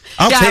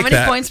 I'll take how many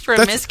that. points for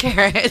a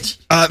miscarriage?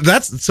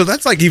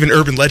 That's like even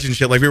urban legend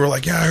shit. Like we were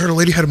like, yeah, I heard a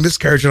lady had a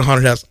miscarriage in a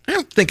haunted house. I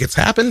don't think it's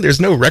happened. There's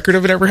no record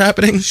of it ever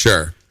happening.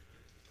 Sure.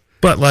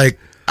 But like,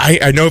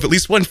 I know of at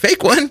least one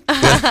fake one.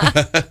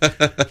 I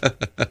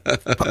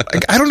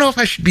don't know if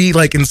I should be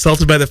like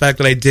insulted by the fact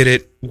that I did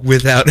it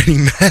without any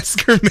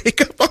mask or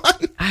makeup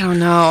on. I don't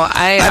know.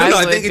 I don't know.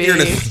 I think if you're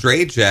in a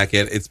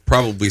straitjacket, it's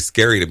probably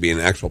scary to be an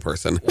actual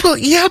person. Well,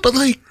 yeah, but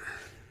at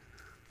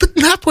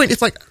that point,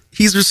 it's like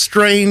he's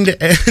restrained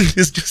and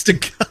is just a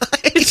guy.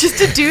 It's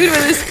just a dude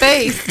with his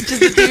face.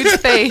 Just a dude's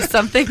face.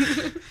 Something.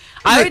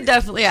 I would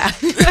definitely. Yeah,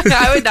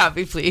 I would not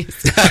be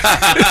pleased.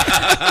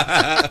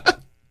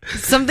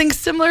 Something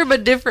similar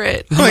but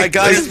different. Oh my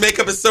god, his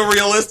makeup is so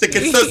realistic.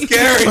 It's so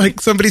scary. Like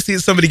somebody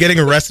sees somebody getting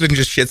arrested and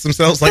just shits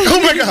themselves. Like,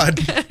 oh my god.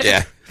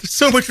 Yeah. There's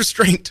so much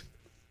restraint.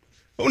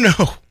 Oh no.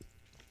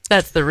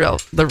 That's the real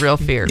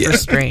fear. Yeah.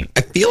 Restraint.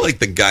 I feel like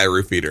the guy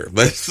roof eater,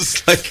 but it's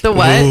just like the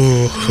what?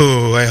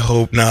 Oh, I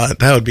hope not.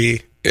 That would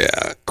be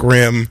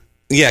grim.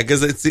 Yeah,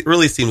 because it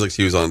really seems like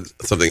she was on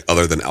something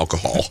other than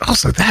alcohol.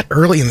 Also, that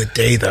early in the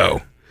day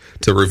though.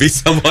 To roofie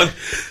someone,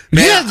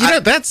 man, yeah, you know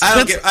that's. I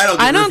don't get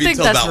roofied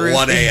until about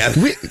 1 a.m.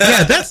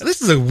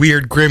 This is a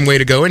weird, grim way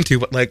to go into,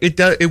 but like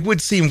it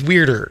would seem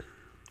weirder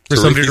for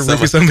somebody to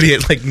roofie somebody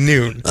at like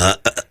noon.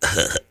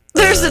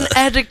 There's an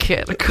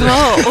etiquette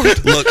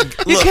code. Look,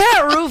 you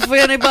can't roofie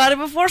anybody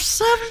before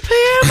 7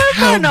 p.m.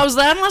 Everybody knows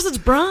that unless it's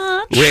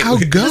brunch. Wait, how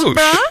goes?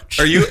 Brunch?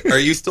 Are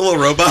you still a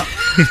robot?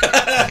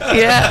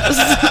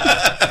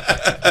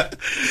 Yes.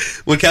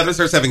 When Catherine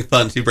starts having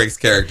fun, she breaks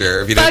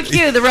character. Fuck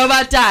you, the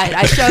robot died.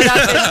 I showed up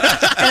and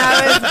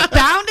I was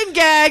bound and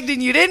gagged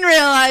and you didn't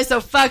realize,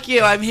 so fuck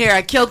you. I'm here.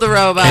 I killed the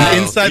robot.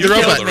 And inside You the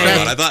killed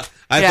robot.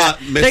 I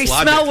thought Miss they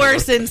Logic smell killed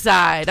worse her.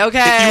 inside,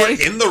 okay? You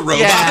were in the robot?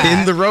 Yeah.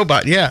 In the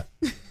robot, yeah.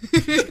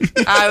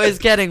 I was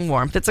getting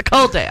warmth. It's a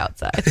cold day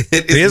outside. It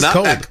It is not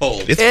cold. that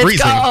cold. It's It's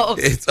freezing. cold.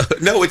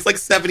 It's like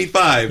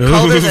 75.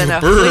 Colder than a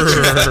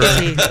witch's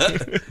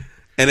titty.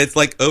 And it's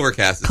like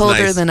overcast. It's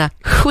Colder nice. than a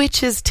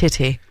witch's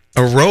titty.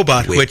 A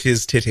robot Wait.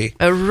 witch's titty.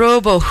 A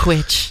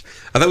robo-witch.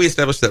 I thought we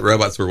established that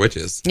robots were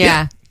witches.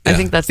 Yeah. I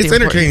think that's the It's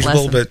important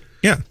interchangeable, lesson. but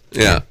yeah.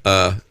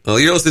 Yeah. Well,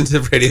 you're listening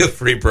to Radio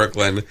Free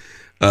Brooklyn.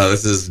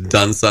 This is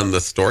Done Son, the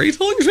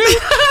storytelling show,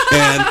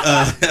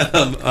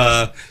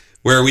 and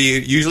where we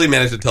usually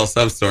manage to tell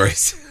some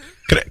stories.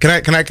 Can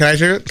I do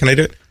it? Can I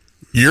do it?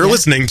 You're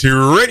listening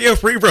to Radio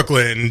Free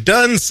Brooklyn,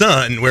 Done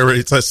Son, where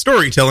it's a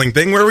storytelling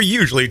thing where we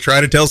usually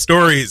try to tell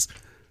stories.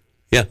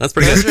 Yeah, that's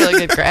pretty That was good.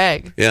 really good,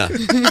 Craig. Yeah,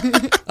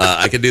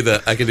 I can do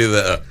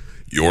the.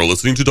 You're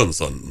listening to Done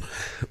Son.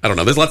 I don't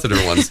know. There's lots of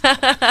different ones.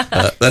 That's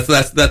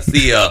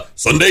the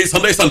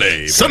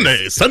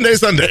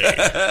Sunday.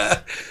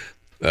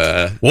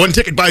 One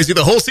ticket buys you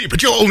the whole seat,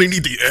 but you'll only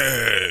need the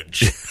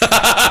edge.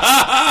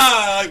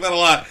 I like that a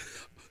lot.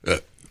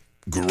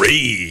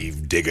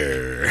 Grave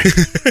digger.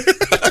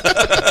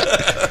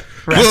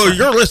 Well,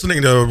 you're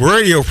listening to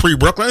Radio Free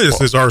Brooklyn. This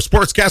is our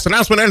sportscast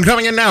announcement and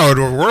coming in now to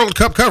World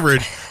Cup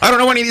coverage. I don't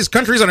know any of these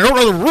countries and I don't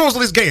know the rules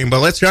of this game, but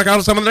let's check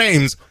out some of the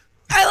names.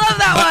 I love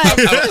that one.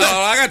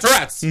 I got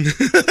Tourette's.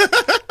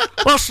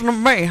 Listen to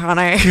me,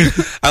 honey.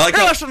 I like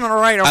You're how listening to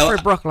Radio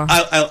Free Brooklyn.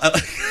 I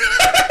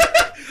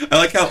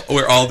like how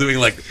we're all doing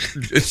like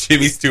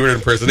Jimmy Stewart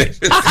impersonations.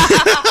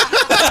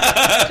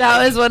 That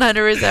was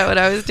 100% what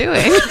I was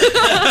doing.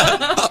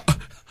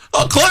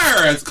 Oh,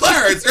 Clarence.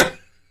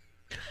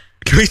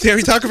 Can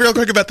we talk real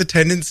quick about the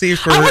tendency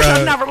for I wish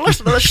I'd never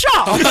listened to the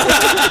show.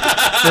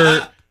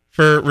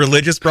 for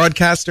religious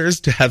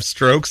broadcasters to have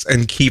strokes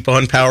and keep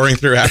on powering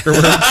through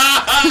afterwards?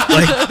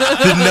 Like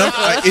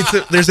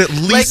there's at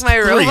least Like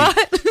my three. robot?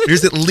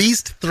 There's at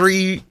least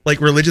 3 like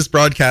religious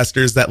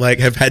broadcasters that like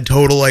have had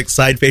total like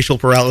side facial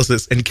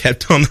paralysis and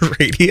kept on the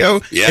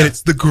radio. Yeah. And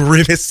it's the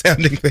grimmest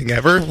sounding thing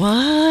ever.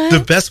 What? The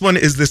best one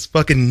is this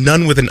fucking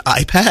nun with an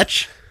eye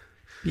patch.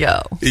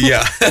 Yo.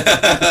 Yeah,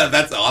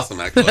 that's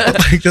awesome. Actually,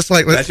 Like just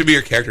like that should be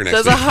your character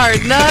next That's week. a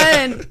hard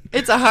nun.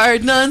 It's a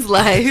hard nun's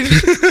life.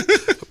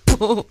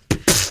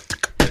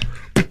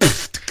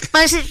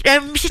 My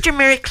sister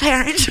Mary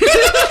Clarence.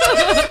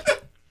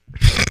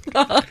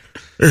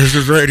 this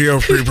is Radio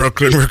Free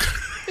Brooklyn.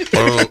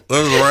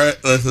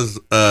 This is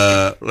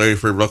Lady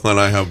Free Brooklyn.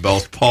 I have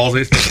Bell's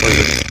palsy.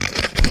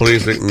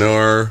 Please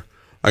ignore.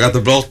 I got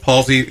the Bell's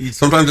palsy.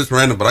 Sometimes it's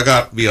random, but I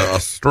got via a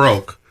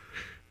stroke,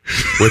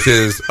 which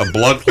is a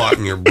blood clot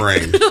in your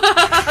brain.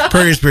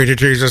 Praise be to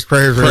Jesus.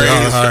 Praise be to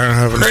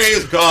God.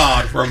 Praise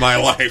God for my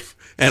life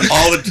and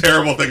all the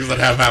terrible things that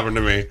have happened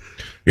to me.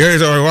 Yea,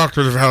 though I walk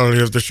through the valley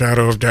of the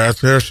shadow of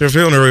death, there shall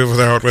feel no evil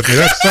without with me.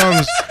 That's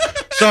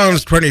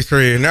Psalms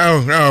 23.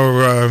 Now,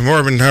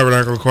 Mormon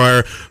Tabernacle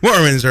Choir.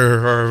 Mormons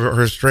are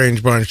a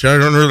strange bunch. I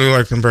don't really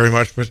like them very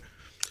much, but,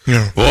 you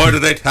know. Boy, do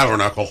they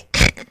tabernacle.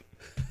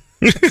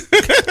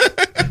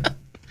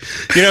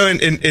 You know,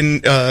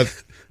 in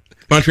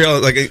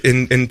Montreal, like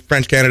in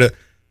French Canada,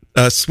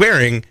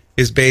 swearing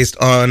is based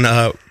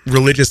on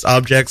religious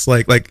objects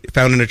like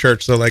found in a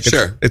church. So like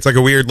it's like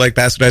a weird like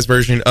bastardized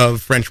version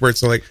of French words.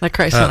 So like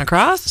Christ on a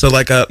cross? So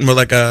like more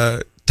like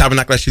a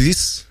tabernacle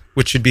chalice,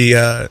 which should be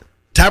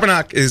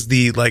tabernacle is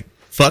the like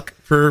fuck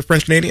for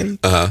French Canadian.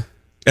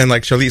 And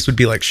like chalice would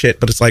be like shit,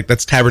 but it's like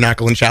that's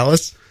tabernacle and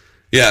chalice.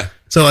 Yeah.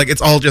 So like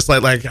it's all just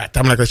like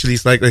tabernacle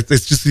chalice. Like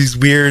it's just these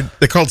weird.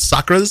 They're called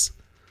sacras.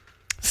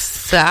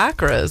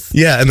 Sacras.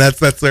 Yeah, and that's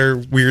their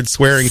weird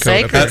swearing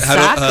code. Sacred.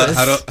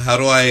 How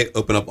do I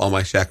open up all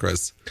my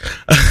chakras?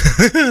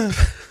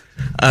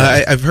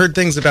 I've heard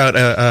things about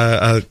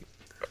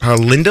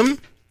lingam,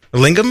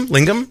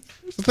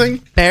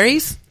 thing.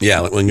 Berries? Yeah,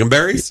 like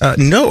lingonberries.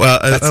 No,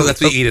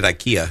 That's what you eat at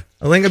IKEA.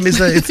 a lingam is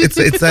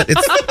it's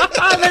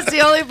That's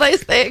the only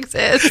place they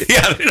exist.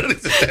 Yeah, they don't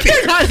exist They're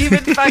anymore. not even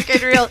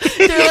fucking real.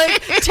 They're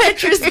like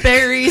Tetris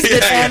berries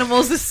that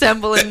animals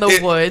assemble in the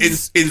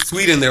woods. In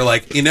Sweden, they're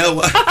like, you know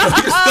what?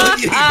 You're still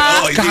eating.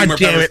 Oh, you're eating God more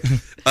damn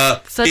peppers.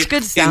 it. Such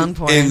good sound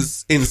porn.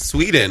 In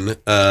Sweden,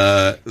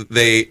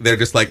 they're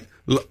just like,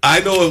 I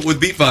know it would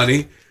be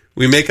funny.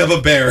 We make up a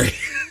berry,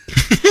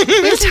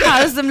 Which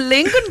has them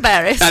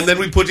lingonberries. and then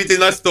we put it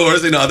in our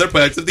stores in other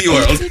parts of the It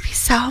world. would be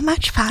so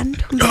much fun.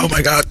 Oh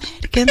my god,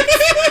 Again.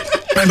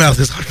 my mouth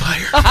is on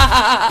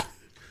fire.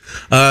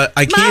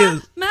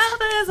 IKEA. My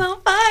mouth is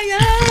on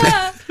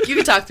fire. You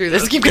can talk through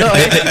this. Keep going.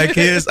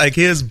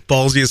 IKEA's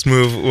ballsiest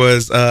move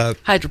was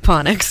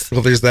Hydroponics.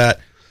 well, there's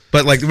that.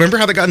 But like, remember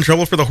how they got in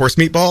trouble for the horse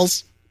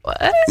meatballs? What?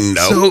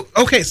 No. So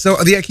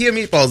the IKEA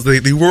meatballs,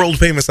 the world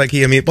famous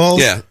IKEA meatballs.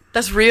 Yeah.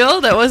 That's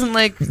real? That wasn't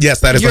like Yes,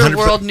 that is 100%.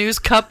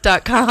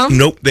 yourworldnewscup.com?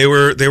 Nope, they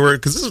were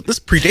because this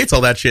predates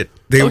all that shit.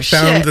 They found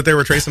shit. that there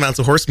were trace amounts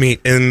of horse meat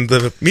in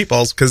the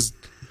meatballs because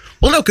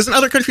in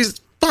other countries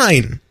it's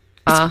fine.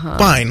 It's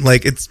fine.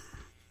 Like it's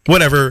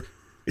whatever.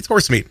 It's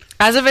horse meat.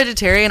 As a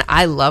vegetarian,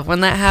 I love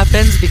when that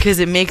happens because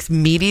it makes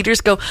meat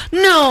eaters go,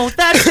 no,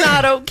 that's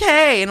not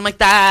okay. And I'm like,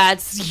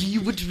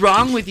 what's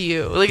wrong with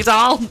you? Like, it's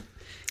all...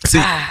 See,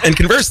 and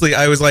conversely,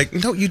 I was like,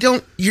 no, you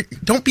don't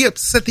be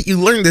upset that you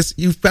learned this.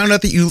 You found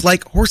out that you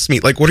like horse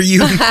meat. Like, what are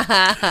you...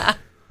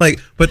 like,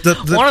 but the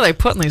what are they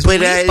putting these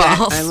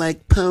meatballs? I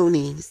like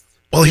ponies.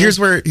 Well, here's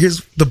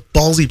the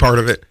ballsy part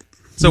of it.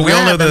 So we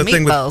all know the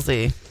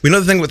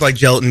thing with like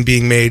gelatin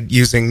being made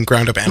using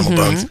ground up animal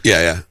bones.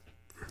 Yeah.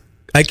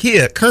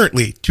 IKEA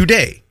currently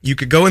today, you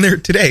could go in there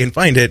today and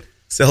find it,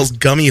 sells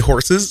gummy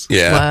horses.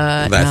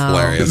 Yeah, what? that's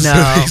hilarious.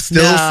 No, they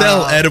still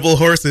sell edible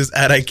horses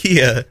at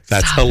IKEA.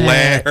 That's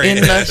hilarious.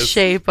 In the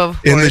shape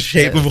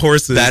of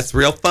horses. That's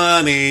real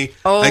funny.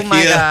 Oh IKEA,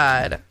 my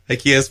God.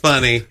 IKEA's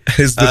funny.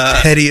 Is the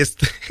pettiest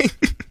thing.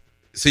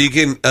 So you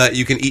can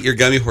eat your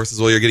gummy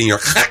horses while you're getting your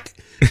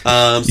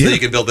so you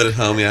can build it at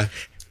home. Yeah.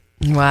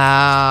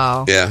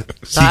 Wow. Yeah.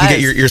 So you can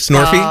get your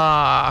Snorfy.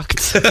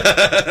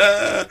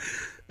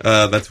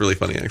 That's really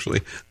funny,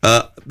 actually.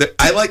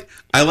 I like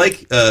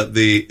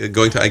the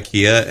going to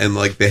IKEA and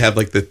like they have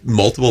like the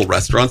multiple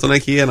restaurants on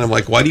IKEA, and I'm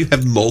like, why do you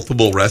have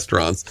multiple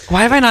restaurants?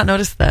 Why have I not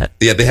noticed that?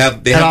 Yeah, they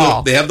have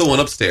the one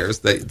upstairs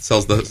that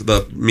sells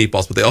the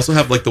meatballs, but they also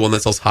have like the one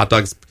that sells hot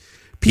dogs,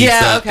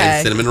 pizza,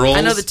 and cinnamon rolls.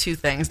 I know the two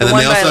things. And The then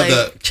one they by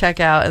also like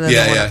checkout, and then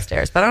the one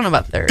upstairs. But I don't know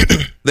about third.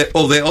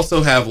 They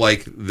also have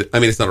like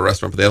it's not a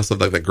restaurant, but they also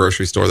have like the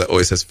grocery store that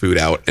always has food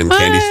out and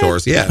candy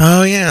stores. Yeah.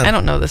 Oh yeah. I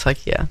don't know this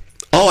IKEA.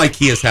 All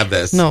IKEAs have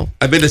this. No.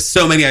 I've been to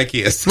so many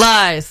IKEAs.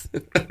 Lies.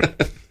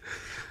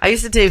 I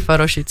used to do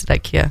photo shoots at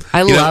IKEA.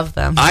 I love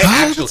them.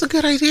 That's a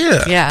good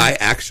idea. Yeah. I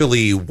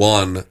actually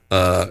won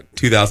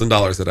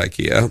 $2,000 at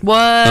IKEA.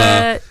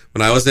 What?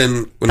 When I was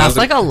in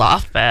a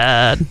loft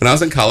bed. When I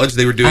was in college,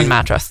 they were doing And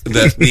mattress.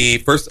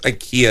 the first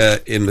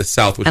IKEA in the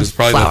South, which And is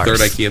probably flowers. the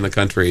third IKEA in the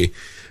country,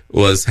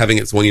 was having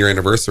its 1 year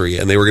anniversary,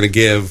 and they were going to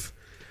give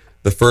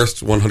the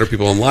first 100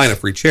 people in line a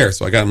free chair.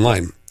 So I got in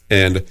line,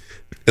 and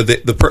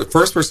the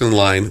first person in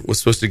line was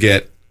supposed to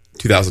get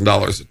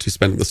 $2,000 to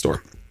spend in the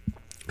store.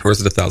 Or was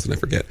it 1,000? I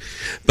forget.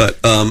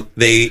 But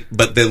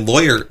the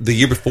lawyer, the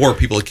year before,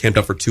 people had camped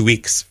up for 2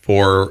 weeks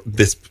for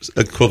this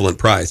equivalent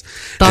prize.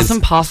 That's And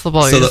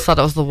impossible. so You just thought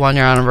it was the 1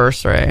 year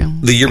anniversary.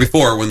 the year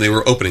before, when they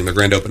were opening, the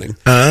grand opening.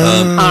 All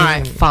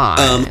right,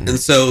 fine. And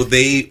so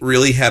the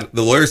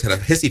lawyers had a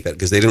hissy fit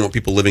because they didn't want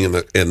people living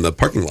in the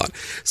parking lot.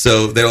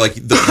 So they're like,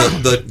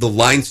 the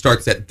line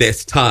starts at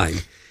this time.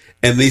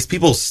 And these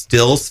people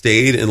still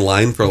stayed in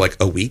line for like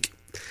a week.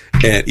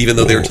 And even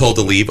though they were told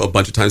to leave a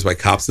bunch of times by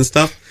cops and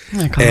stuff. Oh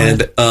my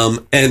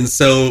God. And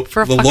so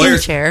For a the fucking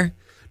lawyers, chair.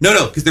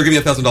 No, because they're giving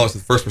 $1,000 to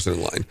the first person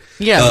in line.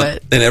 Yeah,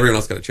 and everyone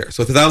else got a chair.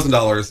 So it's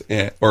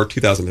 $1,000 or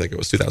 $2,000. I think it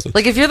was $2,000.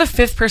 Like, if you're the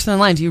fifth person in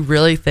line, do you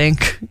really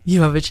think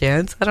you have a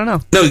chance? I don't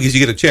know. No, because you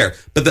get a chair,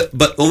 but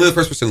only the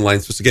first person in line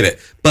is supposed to get it.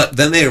 But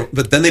then they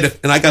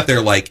and I got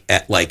there like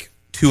at like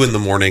 2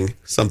 a.m.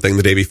 something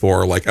the day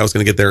before. Like I was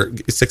going to get there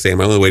at 6 a.m.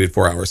 I only waited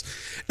 4 hours,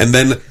 and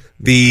then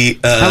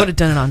I would have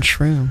done it on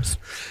shrooms.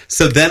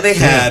 So then they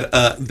had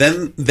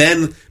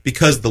then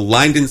because the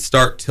line didn't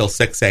start till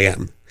 6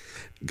 a.m.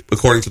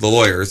 according to the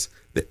lawyers,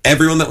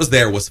 everyone that was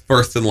there was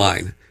first in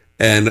line.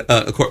 And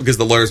because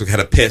the lawyers had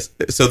a piss.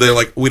 So they're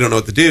like, we don't know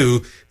what to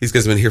do. These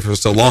guys have been here for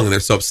so long and they're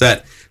so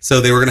upset.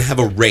 So they were going to have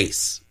a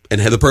race and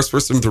had the first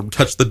person to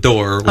touch the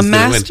door was a going to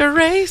win. master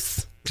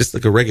race? Just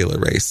like a regular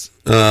race.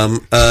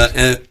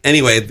 And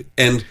anyway,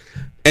 and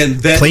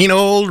then plain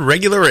old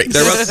regular race.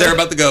 They're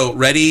about to go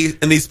ready,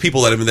 and these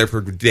people that have been there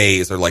for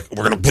days are like,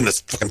 "We're gonna win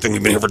this fucking thing.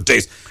 We've been here for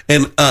days."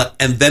 And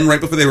then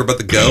right before they were about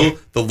to go,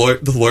 the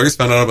lawyers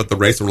found out about the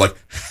race and were like,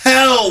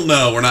 "Hell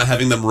no, we're not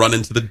having them run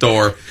into the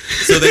door."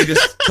 So they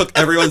just took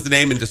everyone's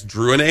name and just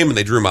drew a name, and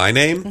they drew my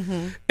name.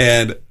 Mm-hmm.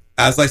 And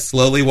as I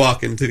slowly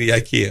walk into the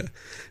IKEA,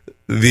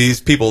 these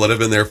people that have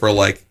been there for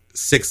like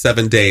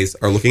 6-7 days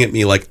are looking at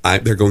me like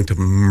they're going to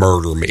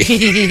murder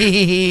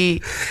me.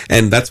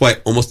 And that's why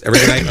almost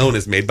everything I own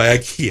is made by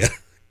IKEA,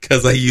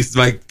 because I used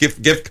my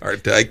gift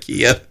card to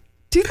IKEA.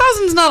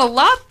 2,000's not a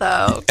lot,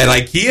 though. At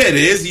IKEA it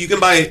is. You can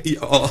buy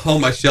all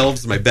my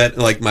shelves, my bed,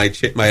 like I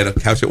had a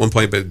couch at one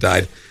point, but it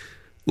died.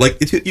 Like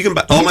you can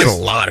buy all my a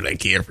lot at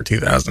IKEA for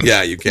 2,000.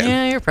 Yeah, you can.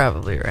 Yeah, you're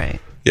probably right.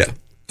 Yeah,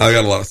 I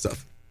got a lot of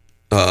stuff.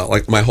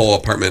 Like my whole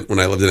apartment when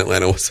I lived in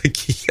Atlanta was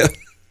IKEA.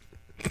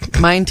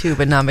 Mine too,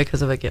 but not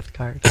because of a gift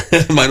card.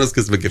 Mine was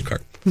because of a gift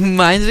card.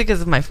 Mine's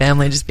because of my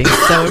family just being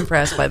so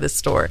impressed by this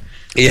store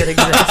that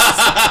exists.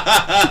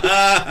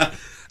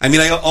 I mean,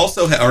 I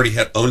also already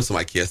had owned some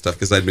IKEA stuff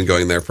because I'd been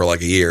going there for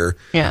like a year.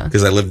 Yeah.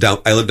 Because I lived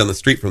down the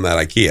street from that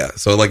IKEA.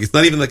 So like, it's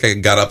not even like I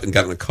got up and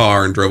got in a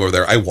car and drove over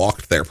there. I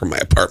walked there from my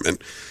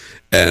apartment,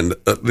 and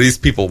these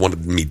people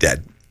wanted me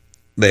dead.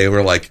 They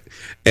were like,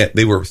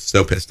 they were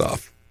so pissed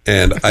off.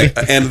 And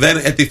then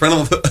at the front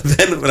of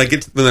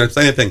when they're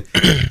saying a thing,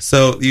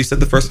 so you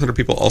said the first 100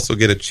 people also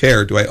get a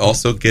chair. Do I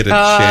also get a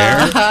chair?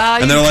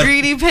 And they're like,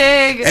 greedy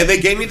pig. And they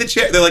gave me the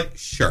chair. They're like,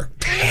 sure.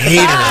 Did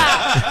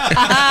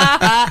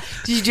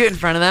you do it in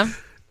front of them?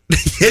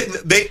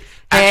 They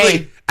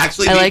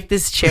actually. I like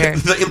this chair.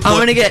 I'm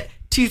gonna get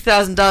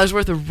 $2,000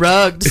 worth of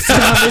rug to sit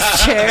on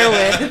this chair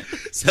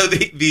with. So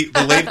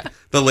the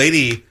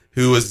lady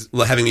who was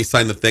having me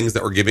sign the things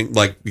that were giving,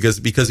 like, because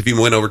if you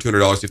went over $200, you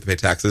have to pay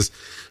taxes.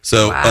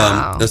 So,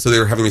 Wow. So they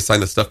were having me sign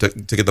the stuff to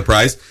get the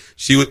prize.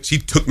 She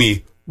took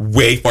me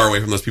way far away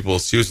from those people.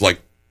 She was like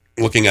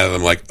looking at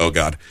them like, oh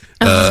God.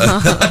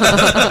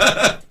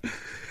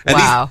 And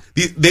Wow.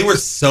 they were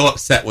so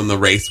upset when the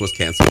race was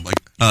canceled.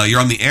 Like, you're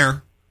on the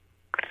air.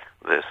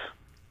 This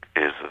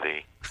is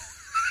the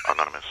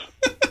anonymous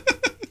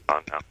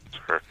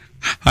announcer.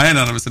 Hi,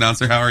 anonymous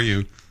announcer. How are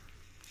you?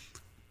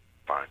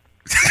 Fine.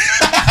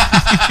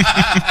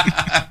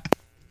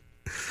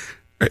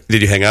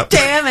 Did you hang up?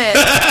 Damn it.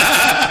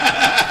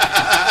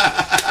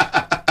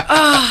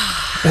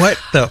 What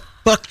the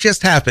fuck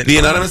just happened? The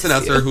anonymous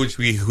announcer, who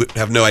we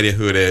have no idea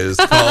who it is,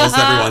 calls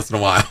every once in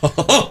a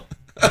while.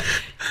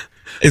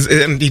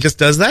 And he just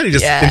does that? He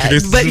just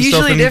introduces but himself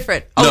usually and-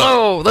 different.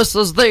 Hello, this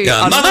is the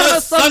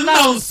anonymous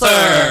announcer.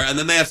 And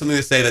then they have something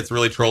to say that's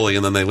really trolly,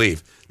 and then they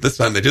leave. This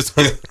time they just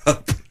hung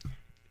up.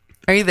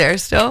 Are you there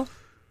still?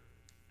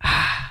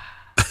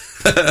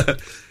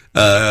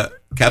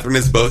 Catherine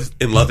is both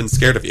in love and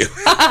scared of you.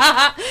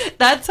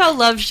 That's how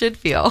love should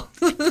feel.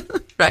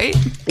 Right?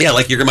 Yeah,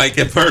 like you might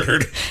get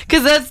murdered.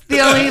 Because that's the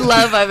only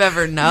love I've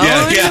ever known.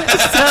 Yeah.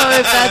 So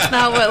if that's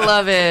not what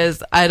love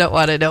is, I don't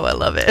want to know what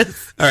love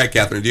is. All right,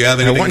 Catherine, do you have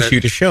I anything? want you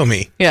to show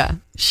me. Yeah.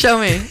 Show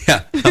me.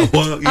 Yeah, I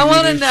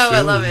want to know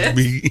what love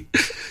is.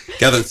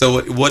 Catherine,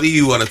 so what do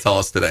you want to tell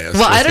us today?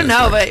 Well, I don't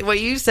know, but what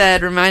you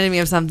said reminded me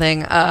of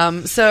something.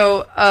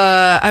 So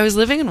I was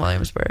living in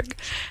Williamsburg,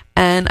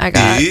 and I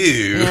got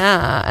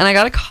I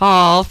got a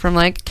call from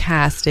like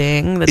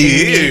casting that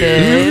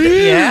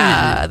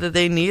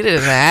they needed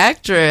an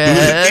actress.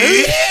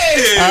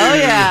 Oh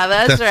yeah,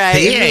 that's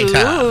right.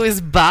 Whose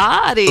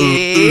body?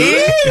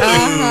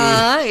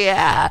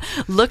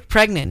 Looked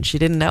pregnant. She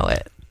didn't know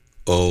it.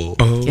 Oh.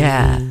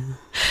 Yeah.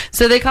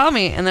 So they call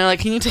me and they're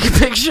like, "Can you take a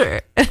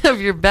picture of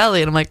your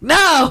belly?" And I'm like,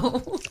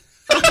 "No."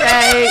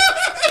 Okay.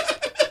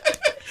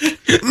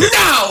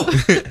 No.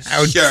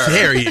 How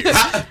dare you?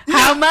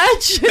 How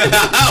much?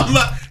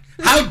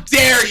 How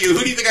dare you?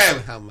 Who do you think I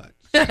am? How much?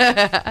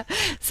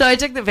 So I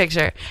took the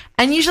picture,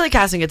 and usually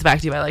casting gets back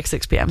to you by like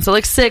 6 p.m. So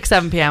like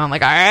 7 p.m. I'm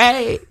like, all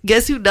right,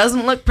 guess who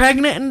doesn't look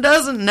pregnant and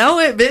doesn't know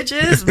it,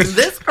 bitches?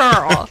 This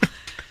girl.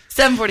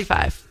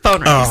 7:45,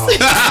 phone rings.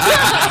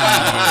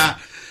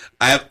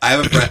 I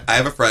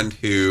have a friend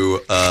who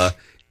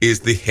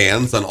is the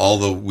hands on all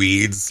the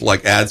Weeds,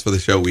 like ads for the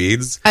show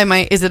Weeds.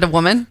 Is it a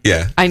woman?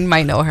 Yeah. I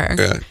might know her.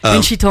 Yeah.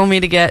 And she told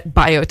me to get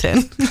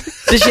biotin.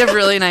 Does she have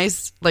really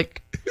nice,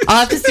 like,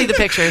 I'll have to see the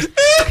pictures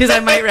because I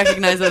might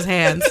recognize those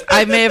hands.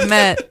 I may have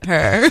met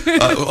her.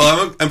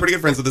 Well, I'm pretty good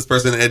friends with this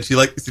person, and she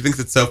thinks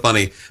it's so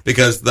funny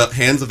because the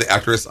hands of the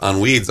actress on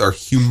Weeds are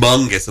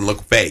humongous and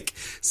look fake.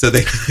 So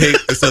they take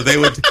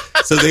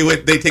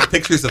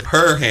pictures of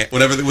her hand when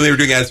they were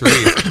doing ads for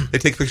Weeds. They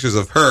take pictures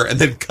of her and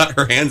then cut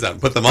her hands out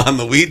and put them on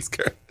the Weeds.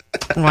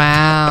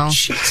 Wow.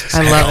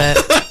 I love it.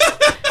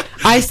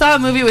 I saw a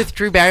movie with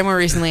Drew Barrymore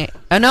recently.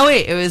 Oh, no,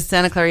 wait. It was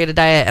Santa Clarita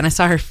Diet, and I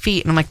saw her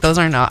feet, and I'm like, those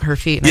are not her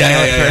feet. And I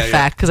know it for a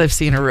fact because I've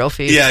seen her real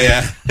feet.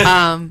 Yeah.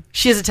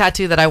 She has a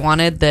tattoo that I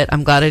wanted that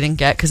I'm glad I didn't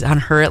get because on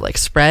her it like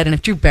spread. And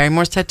if Drew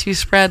Barrymore's tattoo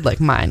spread, like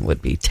mine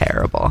would be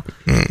terrible.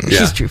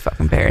 She's Drew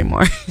fucking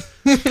Barrymore.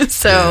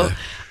 So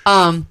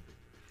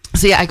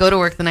I go to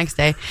work the next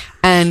day,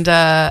 and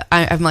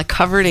I'm like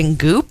covered in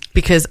goop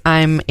because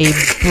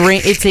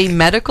it's a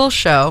medical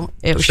show.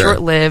 It was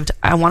short-lived.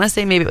 I want to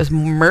say maybe it was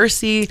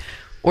Mercy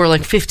or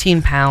like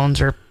 15 pounds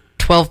or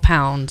 12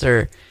 pounds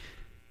or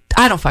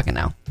I don't fucking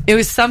know. It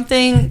was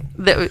something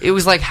that it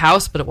was like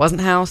House, but it wasn't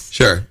House.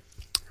 Sure.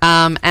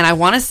 And I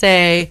want to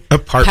say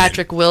Apartment.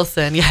 Patrick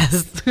Wilson.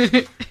 Yes.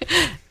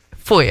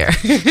 Foyer.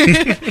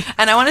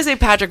 And I want to say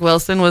Patrick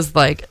Wilson was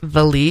like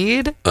the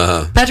lead.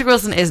 Patrick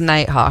Wilson is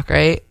Nighthawk,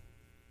 right?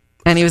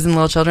 And he was in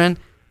Little Children.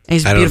 And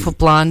he's beautiful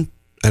blonde.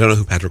 I don't know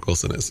who Patrick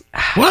Wilson is.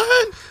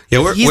 What?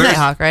 Yeah, he's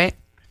Nighthawk, right?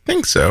 I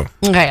think so.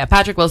 Okay, yeah.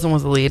 Patrick Wilson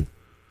was the lead.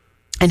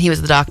 And he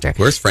was the doctor.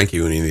 Where's Frankie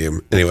when you need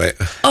him? Anyway.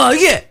 Oh,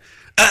 yeah.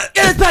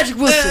 It's Patrick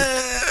Wilson.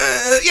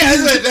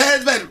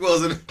 It's Patrick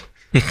Wilson.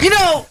 You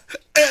know,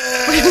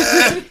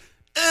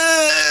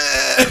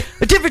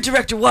 a different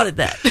director wanted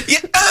that.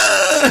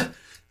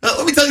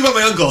 Let me tell you about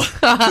my uncle.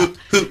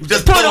 who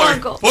just Porno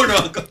uncle. All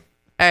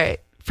right,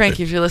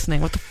 Frankie, if you're listening,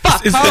 what the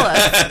fuck? Call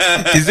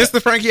us. Is this the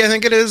Frankie I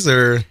think it is,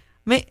 or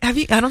Have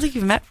you? I don't think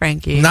you've met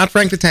Frankie. not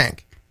Frank the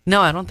Tank?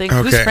 No, I don't think.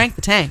 Okay. Who's Frank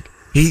the Tank?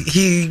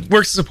 He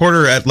works as a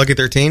porter at Lucky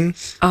 13.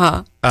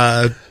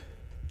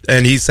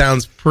 And he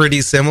sounds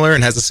pretty similar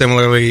and has a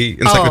similarly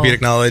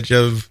encyclopedic knowledge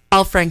of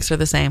All Franks are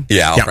the same.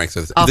 Yeah, all Yeah. Franks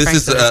are the All same.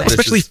 Franks are the same.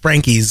 especially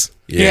Frankie's.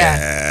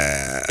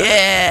 Yeah.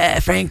 Yeah,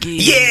 Frankie.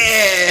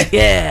 Yeah.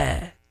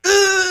 Yeah.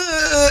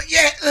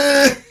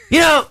 You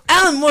know,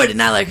 Alan Moore did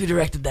not like who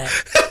directed that.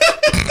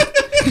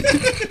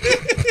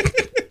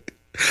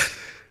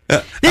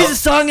 There's a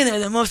song in there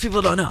that most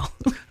people don't know.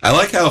 I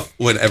like how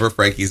whenever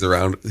Frankie's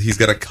around, he's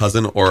got a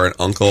cousin or an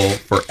uncle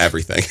for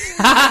everything.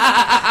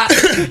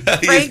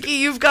 Frankie,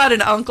 you've got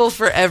an uncle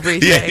for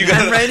everything. Yeah,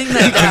 I'm writing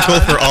that down. Uncle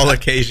for all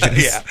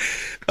occasions. Yeah.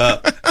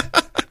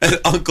 An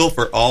uncle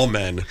for all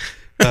men.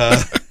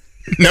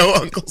 No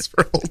uncles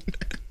for old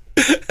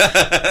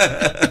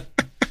men.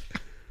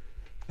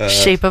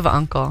 Shape of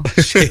uncle.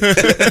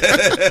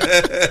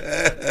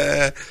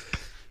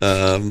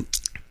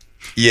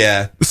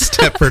 Yeah.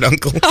 Stepford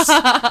uncles.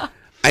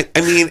 I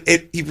mean,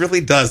 he really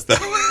does, though.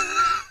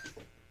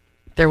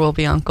 There will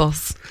be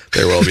uncles.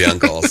 There will be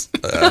uncles.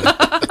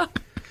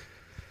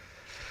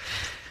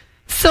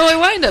 So I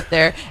wind up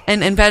there,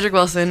 and Patrick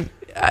Wilson,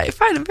 I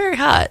find him very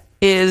hot,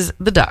 is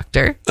the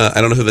doctor.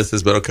 I don't know who this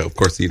is, but okay, of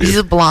course you do. He's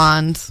a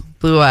blonde,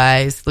 blue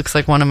eyes, looks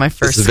like one of my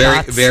first This is very,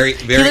 Scots. very,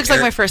 very. He looks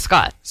like my first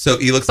Scott. So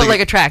he looks but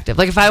like attractive.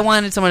 Like if I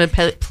wanted someone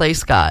to play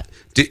Scott.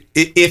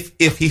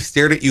 If he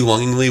stared at you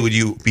longingly, would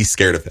you be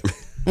scared of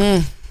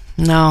him?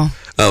 No.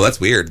 Oh, that's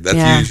weird.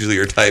 That's usually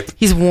your type.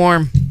 He's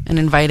warm and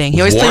inviting. He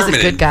always plays a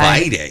good guy.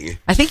 Inviting.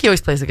 I think he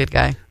always plays a good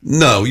guy.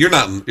 No, you're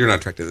not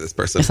attracted to this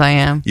person. Yes, I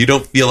am. You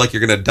don't feel like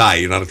you're going to die.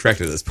 You're not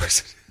attracted to this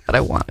person. But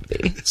I want to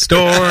be.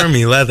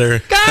 Stormy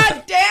leather.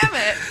 God damn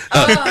it!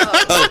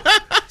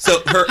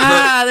 So her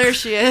there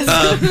she is.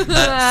 so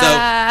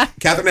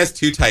Catherine has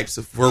two types.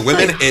 For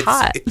women,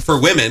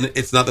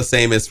 it's not the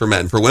same as for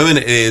men. For women,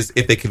 it is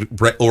if they could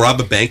rob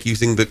a bank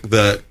using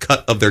the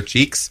cut of their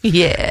cheeks.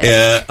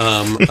 Yeah.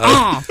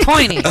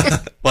 Pointy.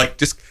 Like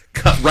just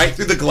cut right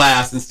through the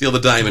glass and steal the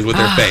diamond with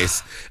their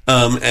face.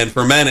 And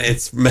for men,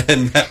 it's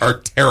men that are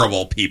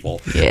terrible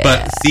people,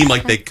 but seem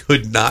like they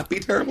could not be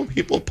terrible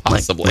people,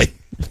 possibly. Like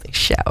if they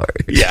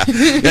showered. Yeah,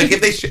 like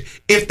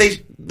if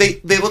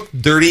they look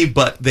dirty,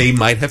 but they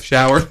might have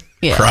showered.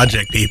 Yeah.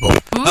 Project people. Ooh.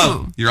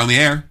 Oh, you're on the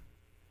air.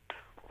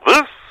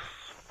 This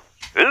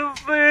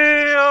is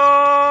the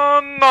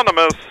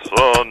anonymous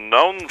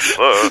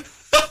announcer.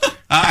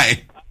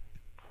 Hi.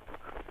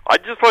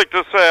 I'd just like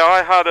to say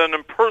I had an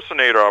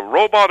impersonator, a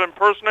robot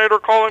impersonator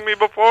calling me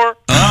before.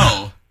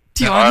 Oh.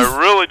 I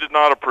really did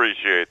not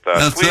appreciate that.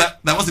 No, so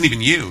that wasn't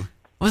even you.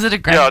 Was it a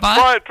Greg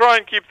bot? Try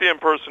and keep the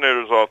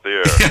impersonators off the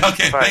air.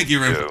 Okay, thank you.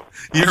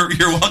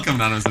 You're welcome,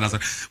 anonymous announcer.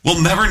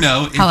 We'll never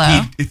know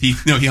if he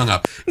hung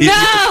up.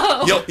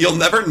 No! You'll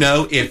never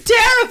know if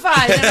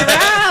terrified and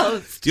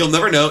aroused. You'll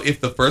never know if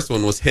the first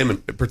one was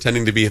him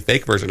pretending to be a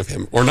fake version of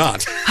him or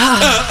not.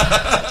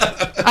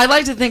 I'd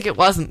like to think it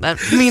wasn't. That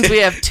means we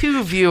have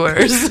two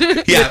viewers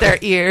with their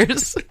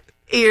ears.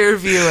 Ear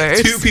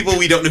viewers. Two people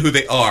we don't know who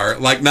they are.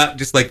 Like, not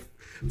just like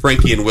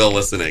Frankie and Will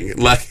listening.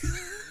 Like,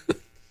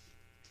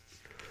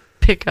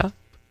 pick up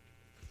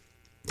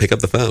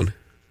the phone.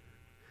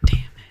 Damn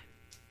it.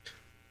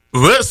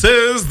 This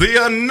is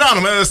the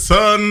anonymous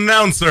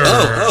announcer.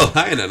 Oh,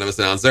 hi, anonymous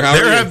announcer. How are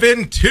you? There have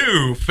been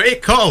two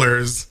fake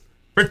callers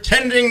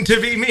pretending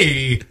to be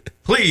me.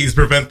 Please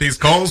prevent these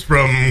calls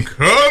from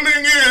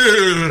coming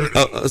in.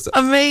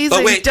 Amazing.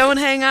 Oh, wait. Don't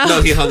hang up.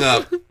 No, he hung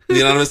up. The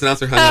anonymous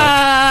announcer hung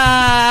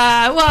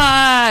up.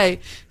 Why?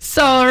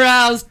 So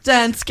aroused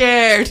and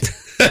scared.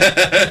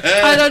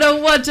 I don't know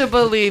what to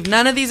believe.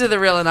 None of these are the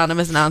real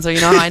anonymous announcer.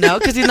 You know how I know?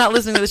 Because he's not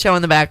listening to the show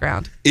in the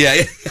background. Yeah.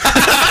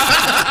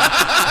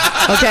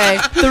 Okay?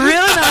 The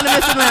real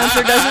anonymous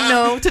announcer doesn't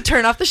know to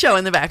turn off the show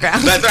in the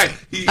background. That's right.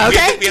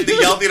 Okay? We have to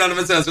yell at the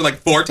anonymous announcer like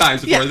 4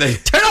 times before they...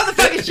 Turn off the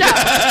fucking show.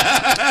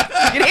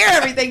 You can hear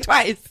everything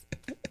twice.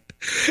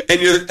 And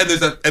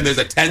there's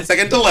a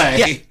 10-second delay.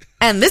 Yeah.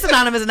 And this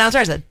anonymous announcer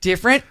has a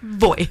different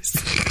voice.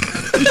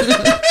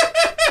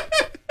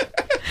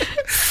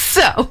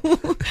 So,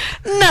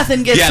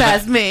 nothing gets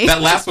past me. That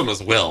last one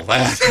was Will.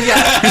 That was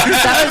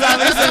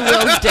obviously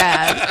Will's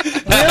dad.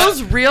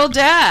 Will's real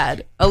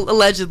dad,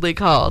 allegedly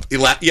called.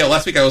 Yeah,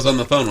 last week I was on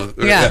the phone with...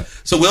 Yeah.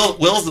 So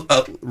Will's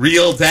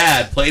real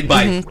dad, played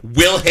by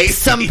Will Hasty.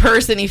 Some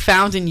person he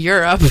found in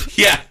Europe.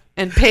 Yeah.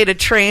 And paid a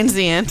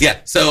transient. Yeah,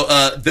 so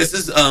this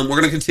is, we're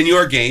going to continue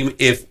our game.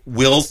 If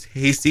Will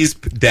Hasty's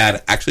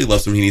dad actually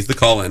loves him, he needs to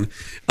call in.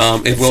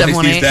 If Will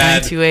Hasty's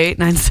dad...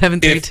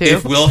 718-928-9732.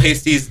 If Will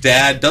Hasty's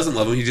dad doesn't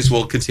love him, he just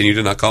will continue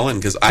to not call in,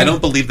 because I don't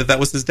believe that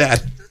was his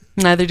dad.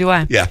 Neither do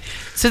I. Yeah.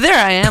 So there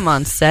I am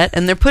on set,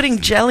 and they're putting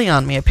jelly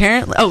on me,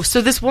 apparently. Oh,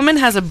 so this woman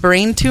has a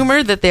brain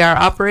tumor that they are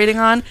operating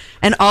on,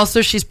 and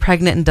also she's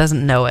pregnant and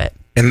doesn't know it.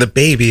 And the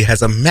baby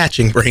has a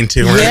matching brain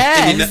tumor.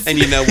 Yes. And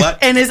you know what?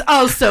 And is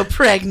also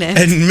pregnant.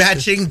 And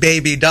matching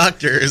baby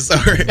doctors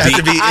have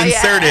to be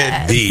inserted.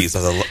 Yes. These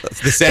are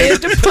the They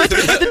have to put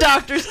the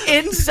doctors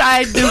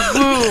inside the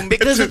womb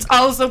because it's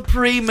also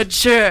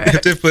premature. You have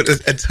to put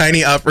a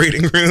tiny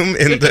operating room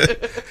in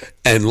the...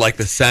 And like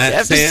the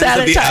sands of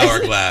the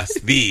hourglass,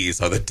 these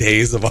are the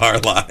days of our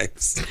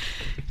lives.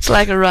 It's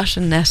like a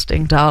Russian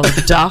nesting doll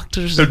of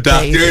doctors and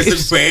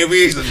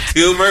babies. And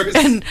tumors.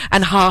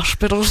 And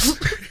hospitals.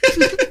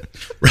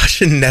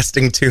 Russian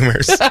nesting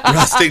tumors.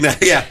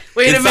 Yeah.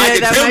 Wait a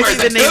minute, that might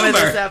be the name of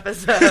this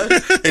episode.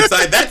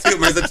 Inside that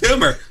tumor is a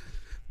tumor.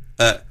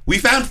 We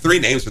found 3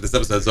 names for this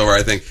episode so far,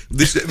 I think.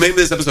 Maybe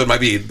this episode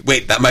might be...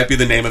 Wait, that might be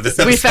the name of this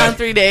episode. We found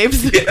 3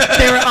 names. Yeah.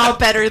 They were all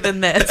better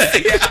than this.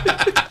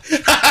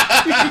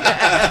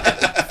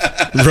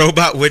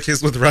 Robot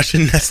witches with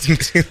Russian nesting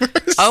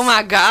tumors. Oh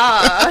my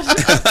god.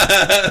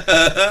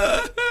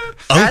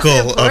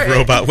 Uncle of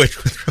robot witch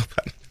with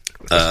robot.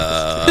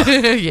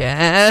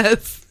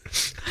 Yes.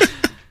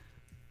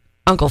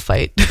 Uncle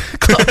fight.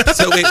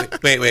 So wait.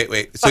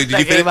 So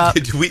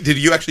did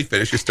you actually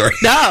finish your story?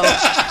 No,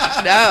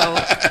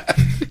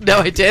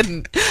 I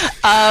didn't.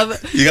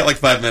 You got like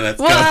 5 minutes.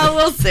 Well,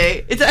 we'll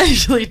see. It's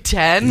actually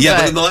 10. Yeah,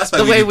 but in the last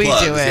 5 the way we we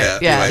do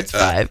it, it's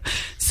 5.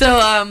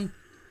 So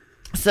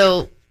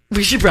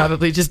we should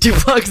probably just do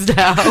plugs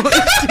now. Do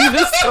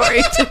the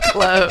story to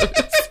close.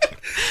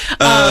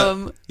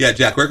 Yeah,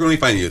 Jack, where can we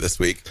find you this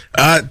week?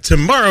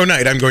 Tomorrow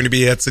night, I'm going to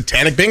be at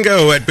Satanic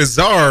Bingo at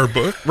Bizarre,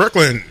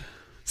 Brooklyn.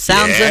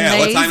 Sounds amazing.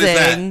 What time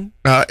is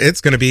that?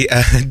 It's going to be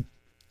at...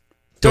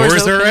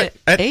 Doors are at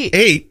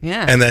 8.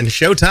 Yeah. And then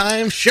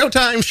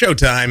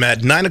showtime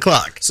at 9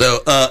 o'clock. So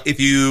if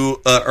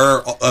you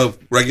are a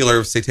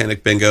regular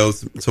Satanic Bingo,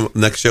 so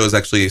next show is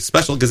actually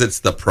special because it's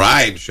the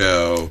Pride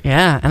show.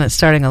 Yeah, and it's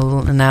starting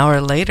an hour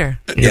later.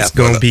 It's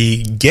going to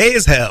be gay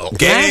as hell.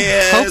 Gay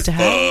as hope to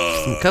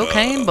have some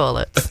cocaine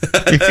bullets.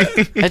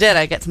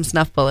 I get some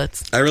snuff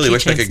bullets. I really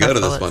wish I could go to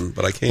this one,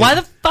 but I can't. Why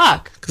the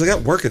fuck? Because I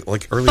got work at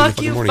like early in the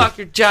fucking morning. Fuck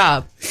your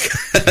job.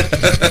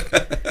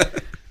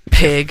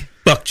 Pig.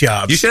 Fuck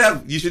jobs. You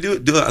should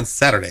do it on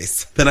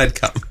Saturdays. Then I'd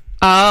come.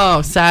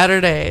 Oh,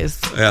 Saturdays.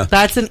 Yeah.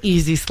 That's an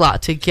easy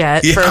slot to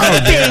get for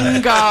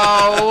bingo.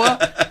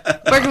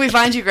 Where can we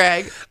find you,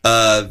 Greg?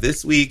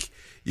 This week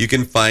you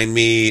can find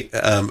me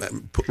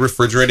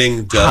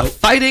refrigerating dough.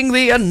 Fighting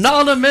the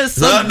anonymous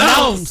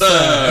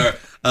announcer.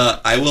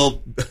 I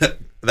will.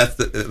 That's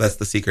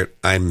the secret.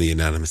 I'm the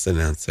anonymous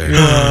announcer.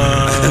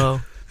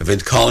 Whoa. I've been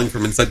calling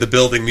from inside the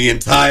building the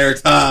entire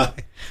time.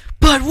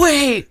 But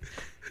wait.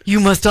 You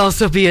must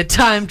also be a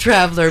time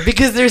traveler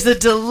because there's a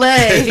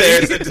delay.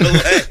 There's a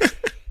delay.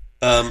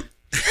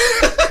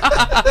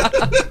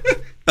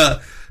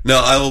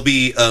 No, I will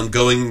be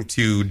going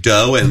to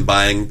dough and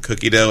buying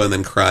cookie dough and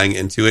then crying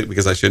into it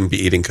because I shouldn't be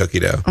eating cookie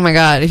dough. Oh my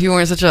god! If you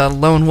weren't such a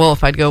lone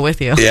wolf, I'd go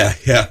with you. Yeah.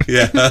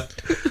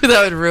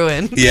 That would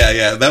ruin.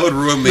 Yeah. That would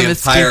ruin the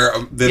entire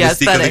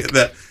mystique of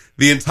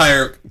the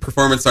entire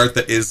performance art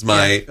that is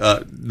my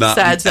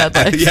not sad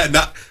life. Yeah,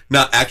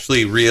 not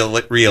actually real.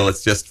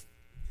 It's just.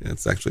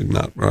 It's actually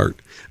not art.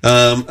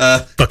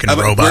 Fucking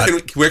robot.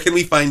 Where can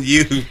we find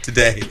you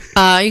today? You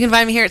can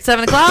find me here at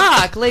 7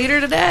 o'clock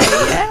later today. Yay!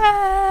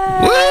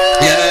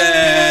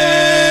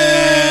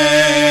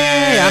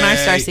 On our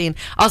star scene.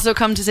 Also,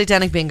 come to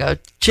Satanic Bingo.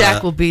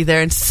 Jack will be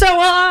there, and so will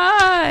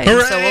I. Hooray!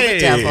 And so will the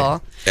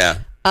devil. Yeah.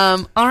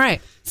 All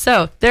right.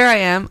 So there I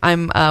am.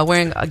 I'm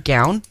wearing a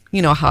gown,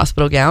 a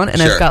hospital gown, and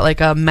Sure. I've got like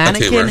a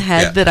mannequin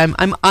head that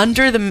I'm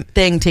under the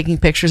thing taking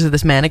pictures of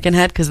this mannequin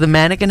head because the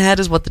mannequin head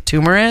is what the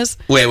tumor is.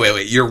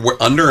 Wait.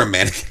 You're under a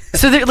mannequin.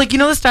 So they're like, the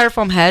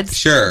styrofoam heads.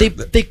 Sure.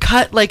 They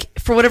cut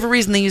for whatever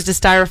reason they used a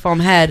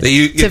styrofoam head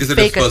to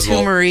fake a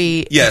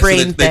tumory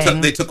brain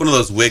thing. They took one of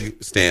those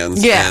wig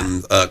stands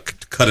and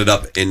cut it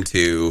up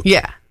into.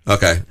 Yeah.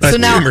 Okay. So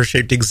now tumor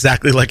shaped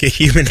exactly like a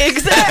human.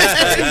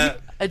 Exactly.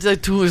 It's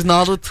like it's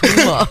not a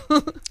tumor.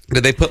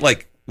 Did they put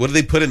what did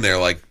they put in there?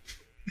 Like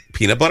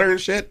peanut butter and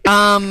shit?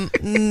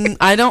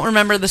 I don't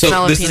remember the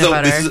smell of peanut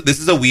butter. This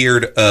is a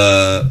weird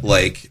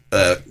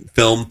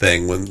film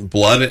thing when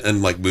blood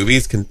and like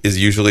movies is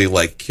usually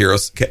like Caro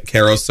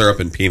syrup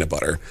and peanut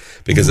butter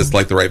because it's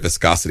like the right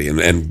viscosity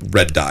and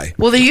red dye.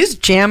 Well, they use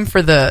jam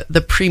for the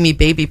preemie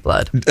baby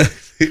blood.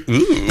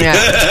 Ooh. Yeah.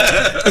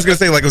 I was gonna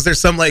say, was there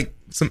some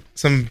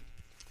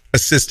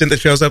assistant that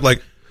shows up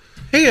like,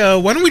 hey,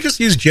 why don't we just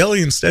use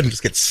jelly instead and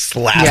just get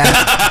slapped?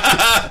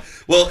 Yeah.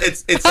 Well, it's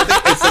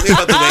something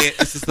about the way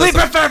we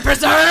prefer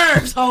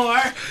preserves,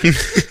 whore.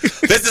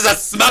 This is a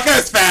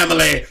Smucker's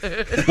family.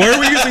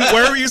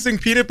 Why are we using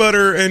peanut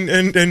butter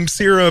and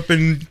syrup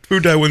and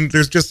food dye when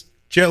there's just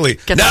jelly?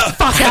 Get the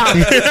fuck out.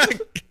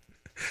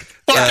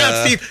 Fuck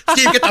out, Steve.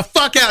 Steve, get the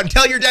fuck out and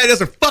tell your dad it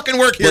doesn't fucking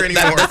work here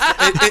anymore.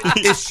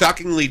 It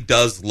shockingly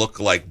does look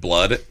like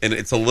blood, and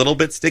it's a little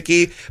bit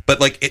sticky,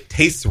 but it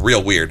tastes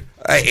real weird.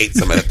 I ate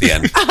some at the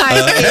end.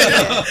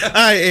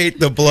 I ate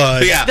the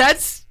blood. Yeah.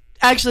 That's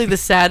actually the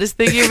saddest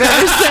thing you've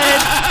ever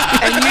said,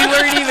 and you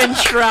weren't even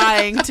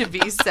trying to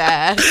be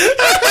sad,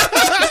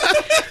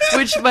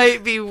 which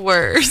might be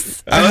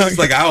worse. I was just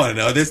like, I want to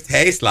know what this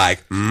tastes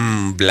like.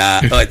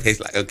 Blah. Oh, it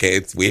tastes like, okay,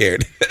 it's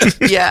weird.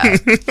 Yeah.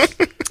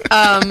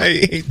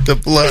 I ate the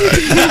blood.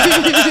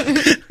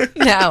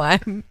 Now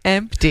I'm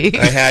empty.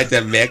 I had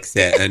to mix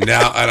it, and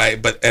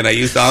I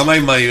used all my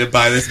money to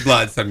buy this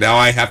blood, so now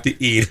I have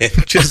to eat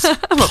it. Just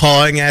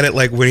pawing at it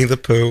like Winnie the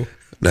Pooh.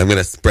 And I'm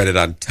gonna spread it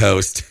on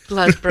toast.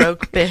 Blood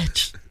broke,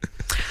 bitch.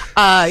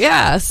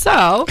 Yeah.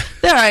 So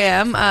there I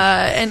am.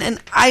 And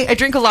I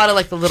drink a lot of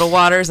like the little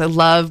waters. I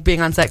love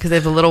being on set because they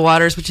have the little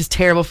waters, which is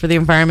terrible for the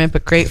environment,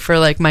 but great for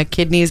like my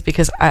kidneys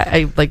because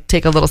I like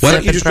take a little Why sip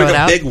don't you and just throw drink it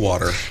a out. big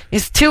water?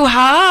 It's too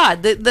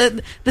hard.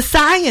 The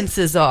science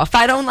is off.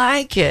 I don't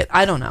like it.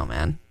 I don't know,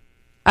 man.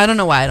 I don't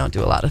know why I don't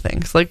do a lot of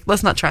things. Like,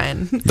 let's not try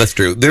and That's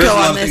true. There's a go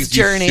lot on of this things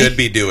journey. you should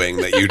be doing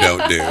that you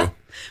don't do.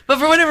 But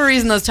for whatever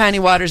reason, those tiny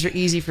waters are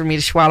easy for me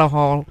to swallow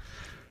whole.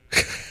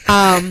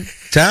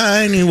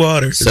 Tiny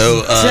waters.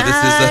 So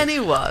Tiny this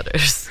is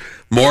waters.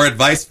 more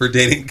advice for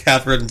dating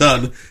Catherine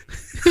Dunn.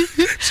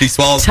 She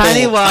swallows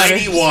Tiny whole waters.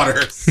 tiny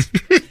waters.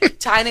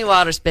 Tiny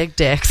waters, big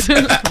dicks.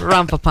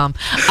 Rumpa-pum.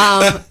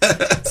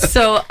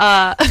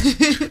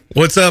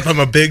 What's up? I'm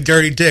a big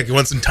dirty dick. You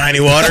want some tiny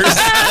waters?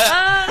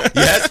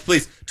 Yes,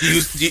 please. Do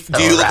you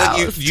look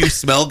like you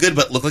smell good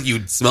but look like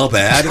you smell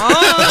bad?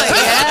 Oh,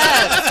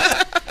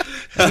 yes.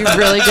 You're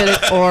really good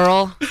at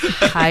oral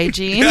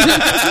hygiene.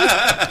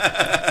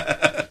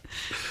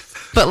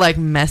 But like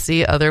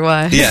messy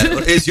otherwise. Yeah.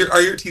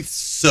 Are your teeth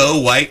so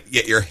white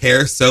yet your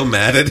hair so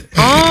matted?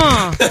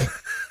 Oh.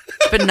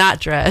 But not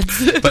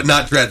dreads. But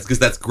not dreads because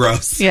that's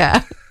gross.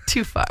 Yeah.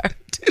 Too far.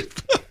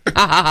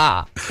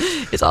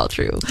 It's all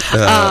true.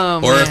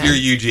 Or if you're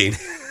Eugene.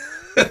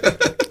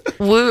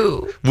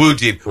 Woo. Woo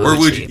Gene. Or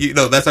Woo Gene.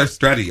 That's our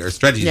strategy. Our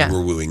strategy is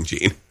we're wooing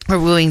Gene. We're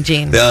wooing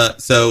Gene.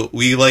 So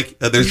we like,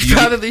 there's You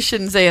probably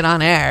shouldn't say it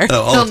on air.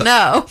 Oh, He'll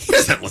know. He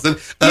doesn't listen.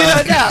 You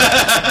don't know.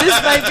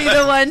 This might be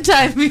the one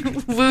time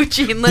Woo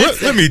Gene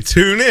listens. Let me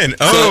tune in.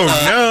 Oh,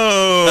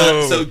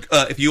 no. So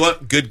if you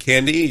want good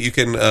candy, you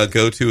can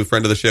go to a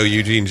friend of the show,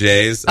 Eugene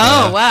J's.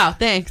 Oh, wow.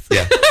 Thanks.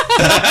 Yeah.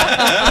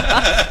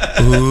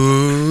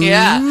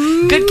 Yeah.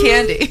 Good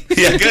candy.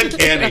 Yeah, good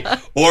candy.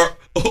 Or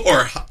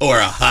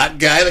a hot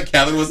guy that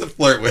Kevin was a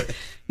flirt with.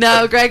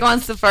 No, Greg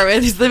wants to flirt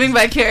with. He's living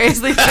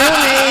vicariously through me.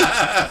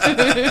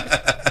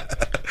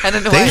 I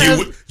don't know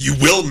why. You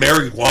will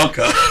marry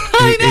Wonka.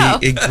 I know.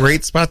 A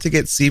great spot to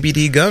get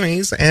CBD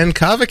gummies and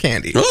kava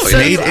candy. Oh, So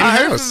made you are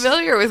in-house.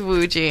 familiar with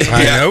Woo Gene.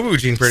 I know Woo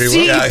Gene pretty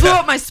See, well. you blew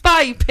up my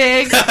spot, you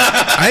pig.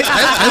 I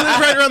live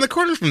right around the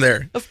corner from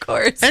there. Of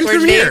course. And we're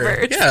from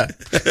neighbors. here. Yeah.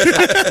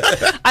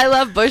 I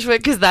love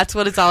Bushwick because that's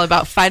what it's all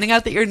about. Finding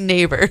out that you're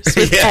neighbors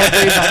with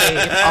everybody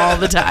all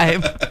the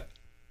time.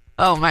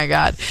 Oh my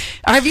God.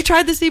 Have you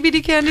tried the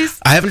CBD candies?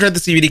 I haven't tried the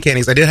CBD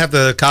candies. I did have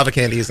the kava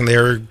candies, and they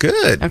were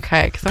good.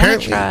 Okay, because I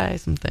want to try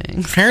some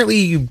things. Apparently,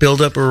 you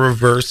build up a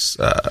reverse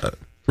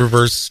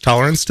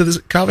tolerance to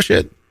the kava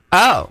shit.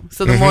 Oh,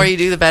 so the more you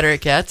do, the better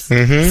it gets.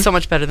 So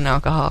much better than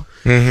alcohol.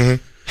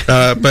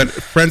 But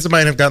friends of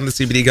mine have gotten the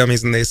CBD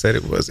gummies, and they said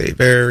it was a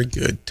very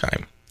good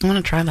time. I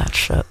want to try that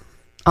shit.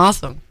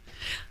 Awesome.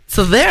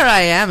 So there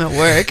I am at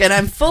work, and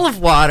I'm full of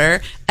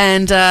water,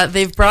 and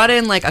they've brought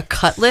in like a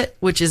cutlet,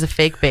 which is a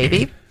fake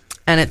baby,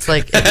 and it looks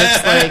like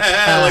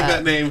I like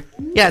that name.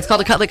 Yeah, it's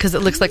called a cutlet because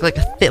it looks like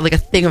a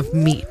thing of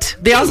meat.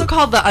 They also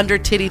call the under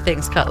titty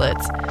things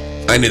cutlets.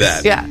 I knew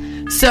that. Yeah.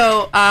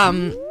 So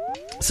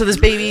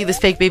this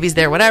fake baby's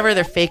there, whatever.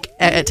 They're fake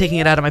taking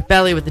it out of my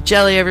belly with the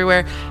jelly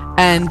everywhere,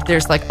 and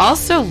there's like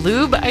also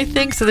lube, I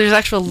think. So there's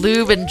actual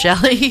lube and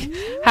jelly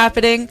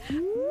happening.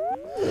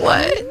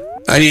 What?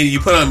 I mean, you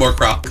put on more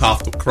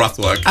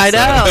crosswalk. I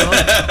know.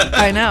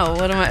 I know.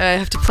 What am I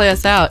have to play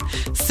us out.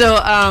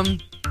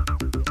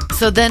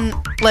 So then,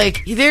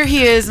 like, there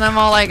he is, and I'm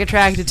all, like,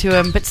 attracted to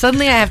him. But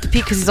suddenly I have to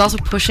pee because he's also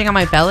pushing on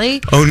my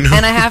belly. Oh, no.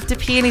 And I have to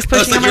pee, and he's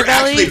pushing on my you're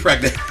belly. actually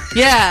pregnant.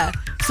 Yeah.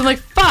 So I'm like,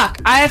 fuck,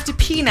 I have to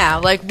pee now.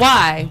 Like,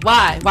 why?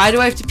 Why? Why do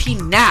I have to pee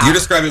now? You're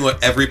describing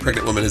what every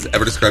pregnant woman has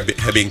ever described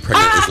being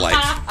pregnant is like.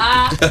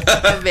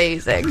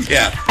 Amazing.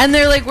 Yeah. And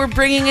they're like, we're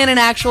bringing in an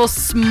actual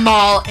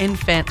small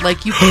infant.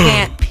 Like, you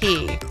can't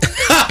pee.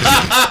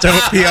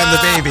 Don't pee on the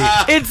baby.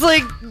 It's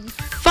like,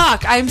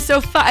 fuck, I'm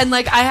so and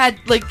like I had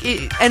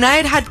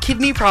had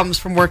kidney problems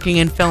from working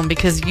in film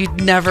because you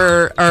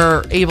never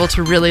are able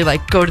to really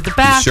like go to the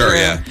bathroom. Sure,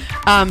 yeah.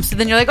 So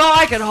then you're like, oh,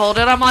 I can hold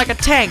it. I'm like a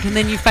tank, and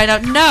then you find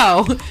out,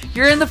 no,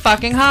 you're in the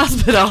fucking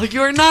hospital.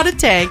 You're not a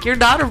tank. You're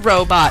not a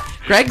robot.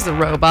 Greg's a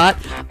robot,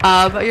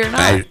 but you're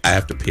not. I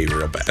have to pee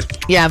real bad.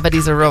 Yeah, but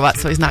he's a robot,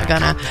 so he's not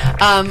gonna.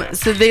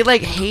 So they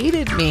like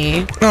hated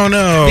me. Oh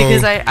no!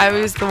 Because I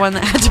was the one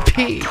that had to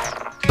pee.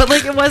 But,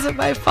 like, it wasn't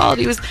my fault.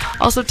 He was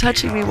also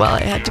touching me while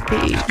I had to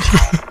pee.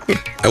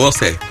 I will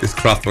say, this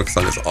Kraftwerk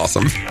song is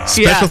awesome.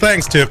 Special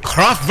thanks to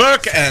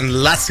Kraftwerk and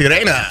La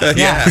Sirena.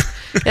 Yeah.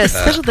 Yes,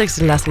 special thanks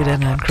to La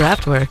Sirena and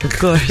Kraftwerk, of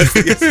course.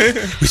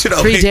 We should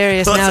always...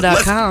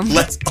 FreeDariusNow.com.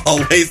 Let's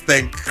always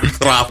thank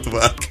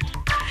Kraftwerk.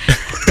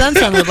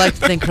 Dunson would like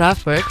to thank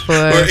Kraftwerk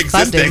for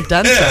funding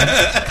Dunson.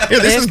 Yeah,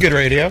 this is good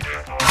radio.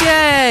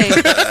 Yay!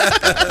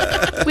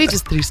 We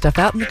just threw stuff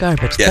out in the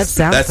garbage. Yes,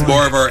 that's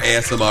more of our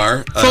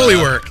ASMR. Foley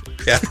work.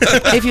 Yeah.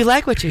 If you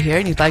like what you hear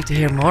and you'd like to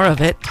hear more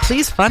of it,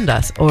 please fund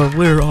us, or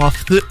we're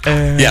off the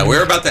air. Yeah,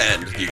 we're about to end, you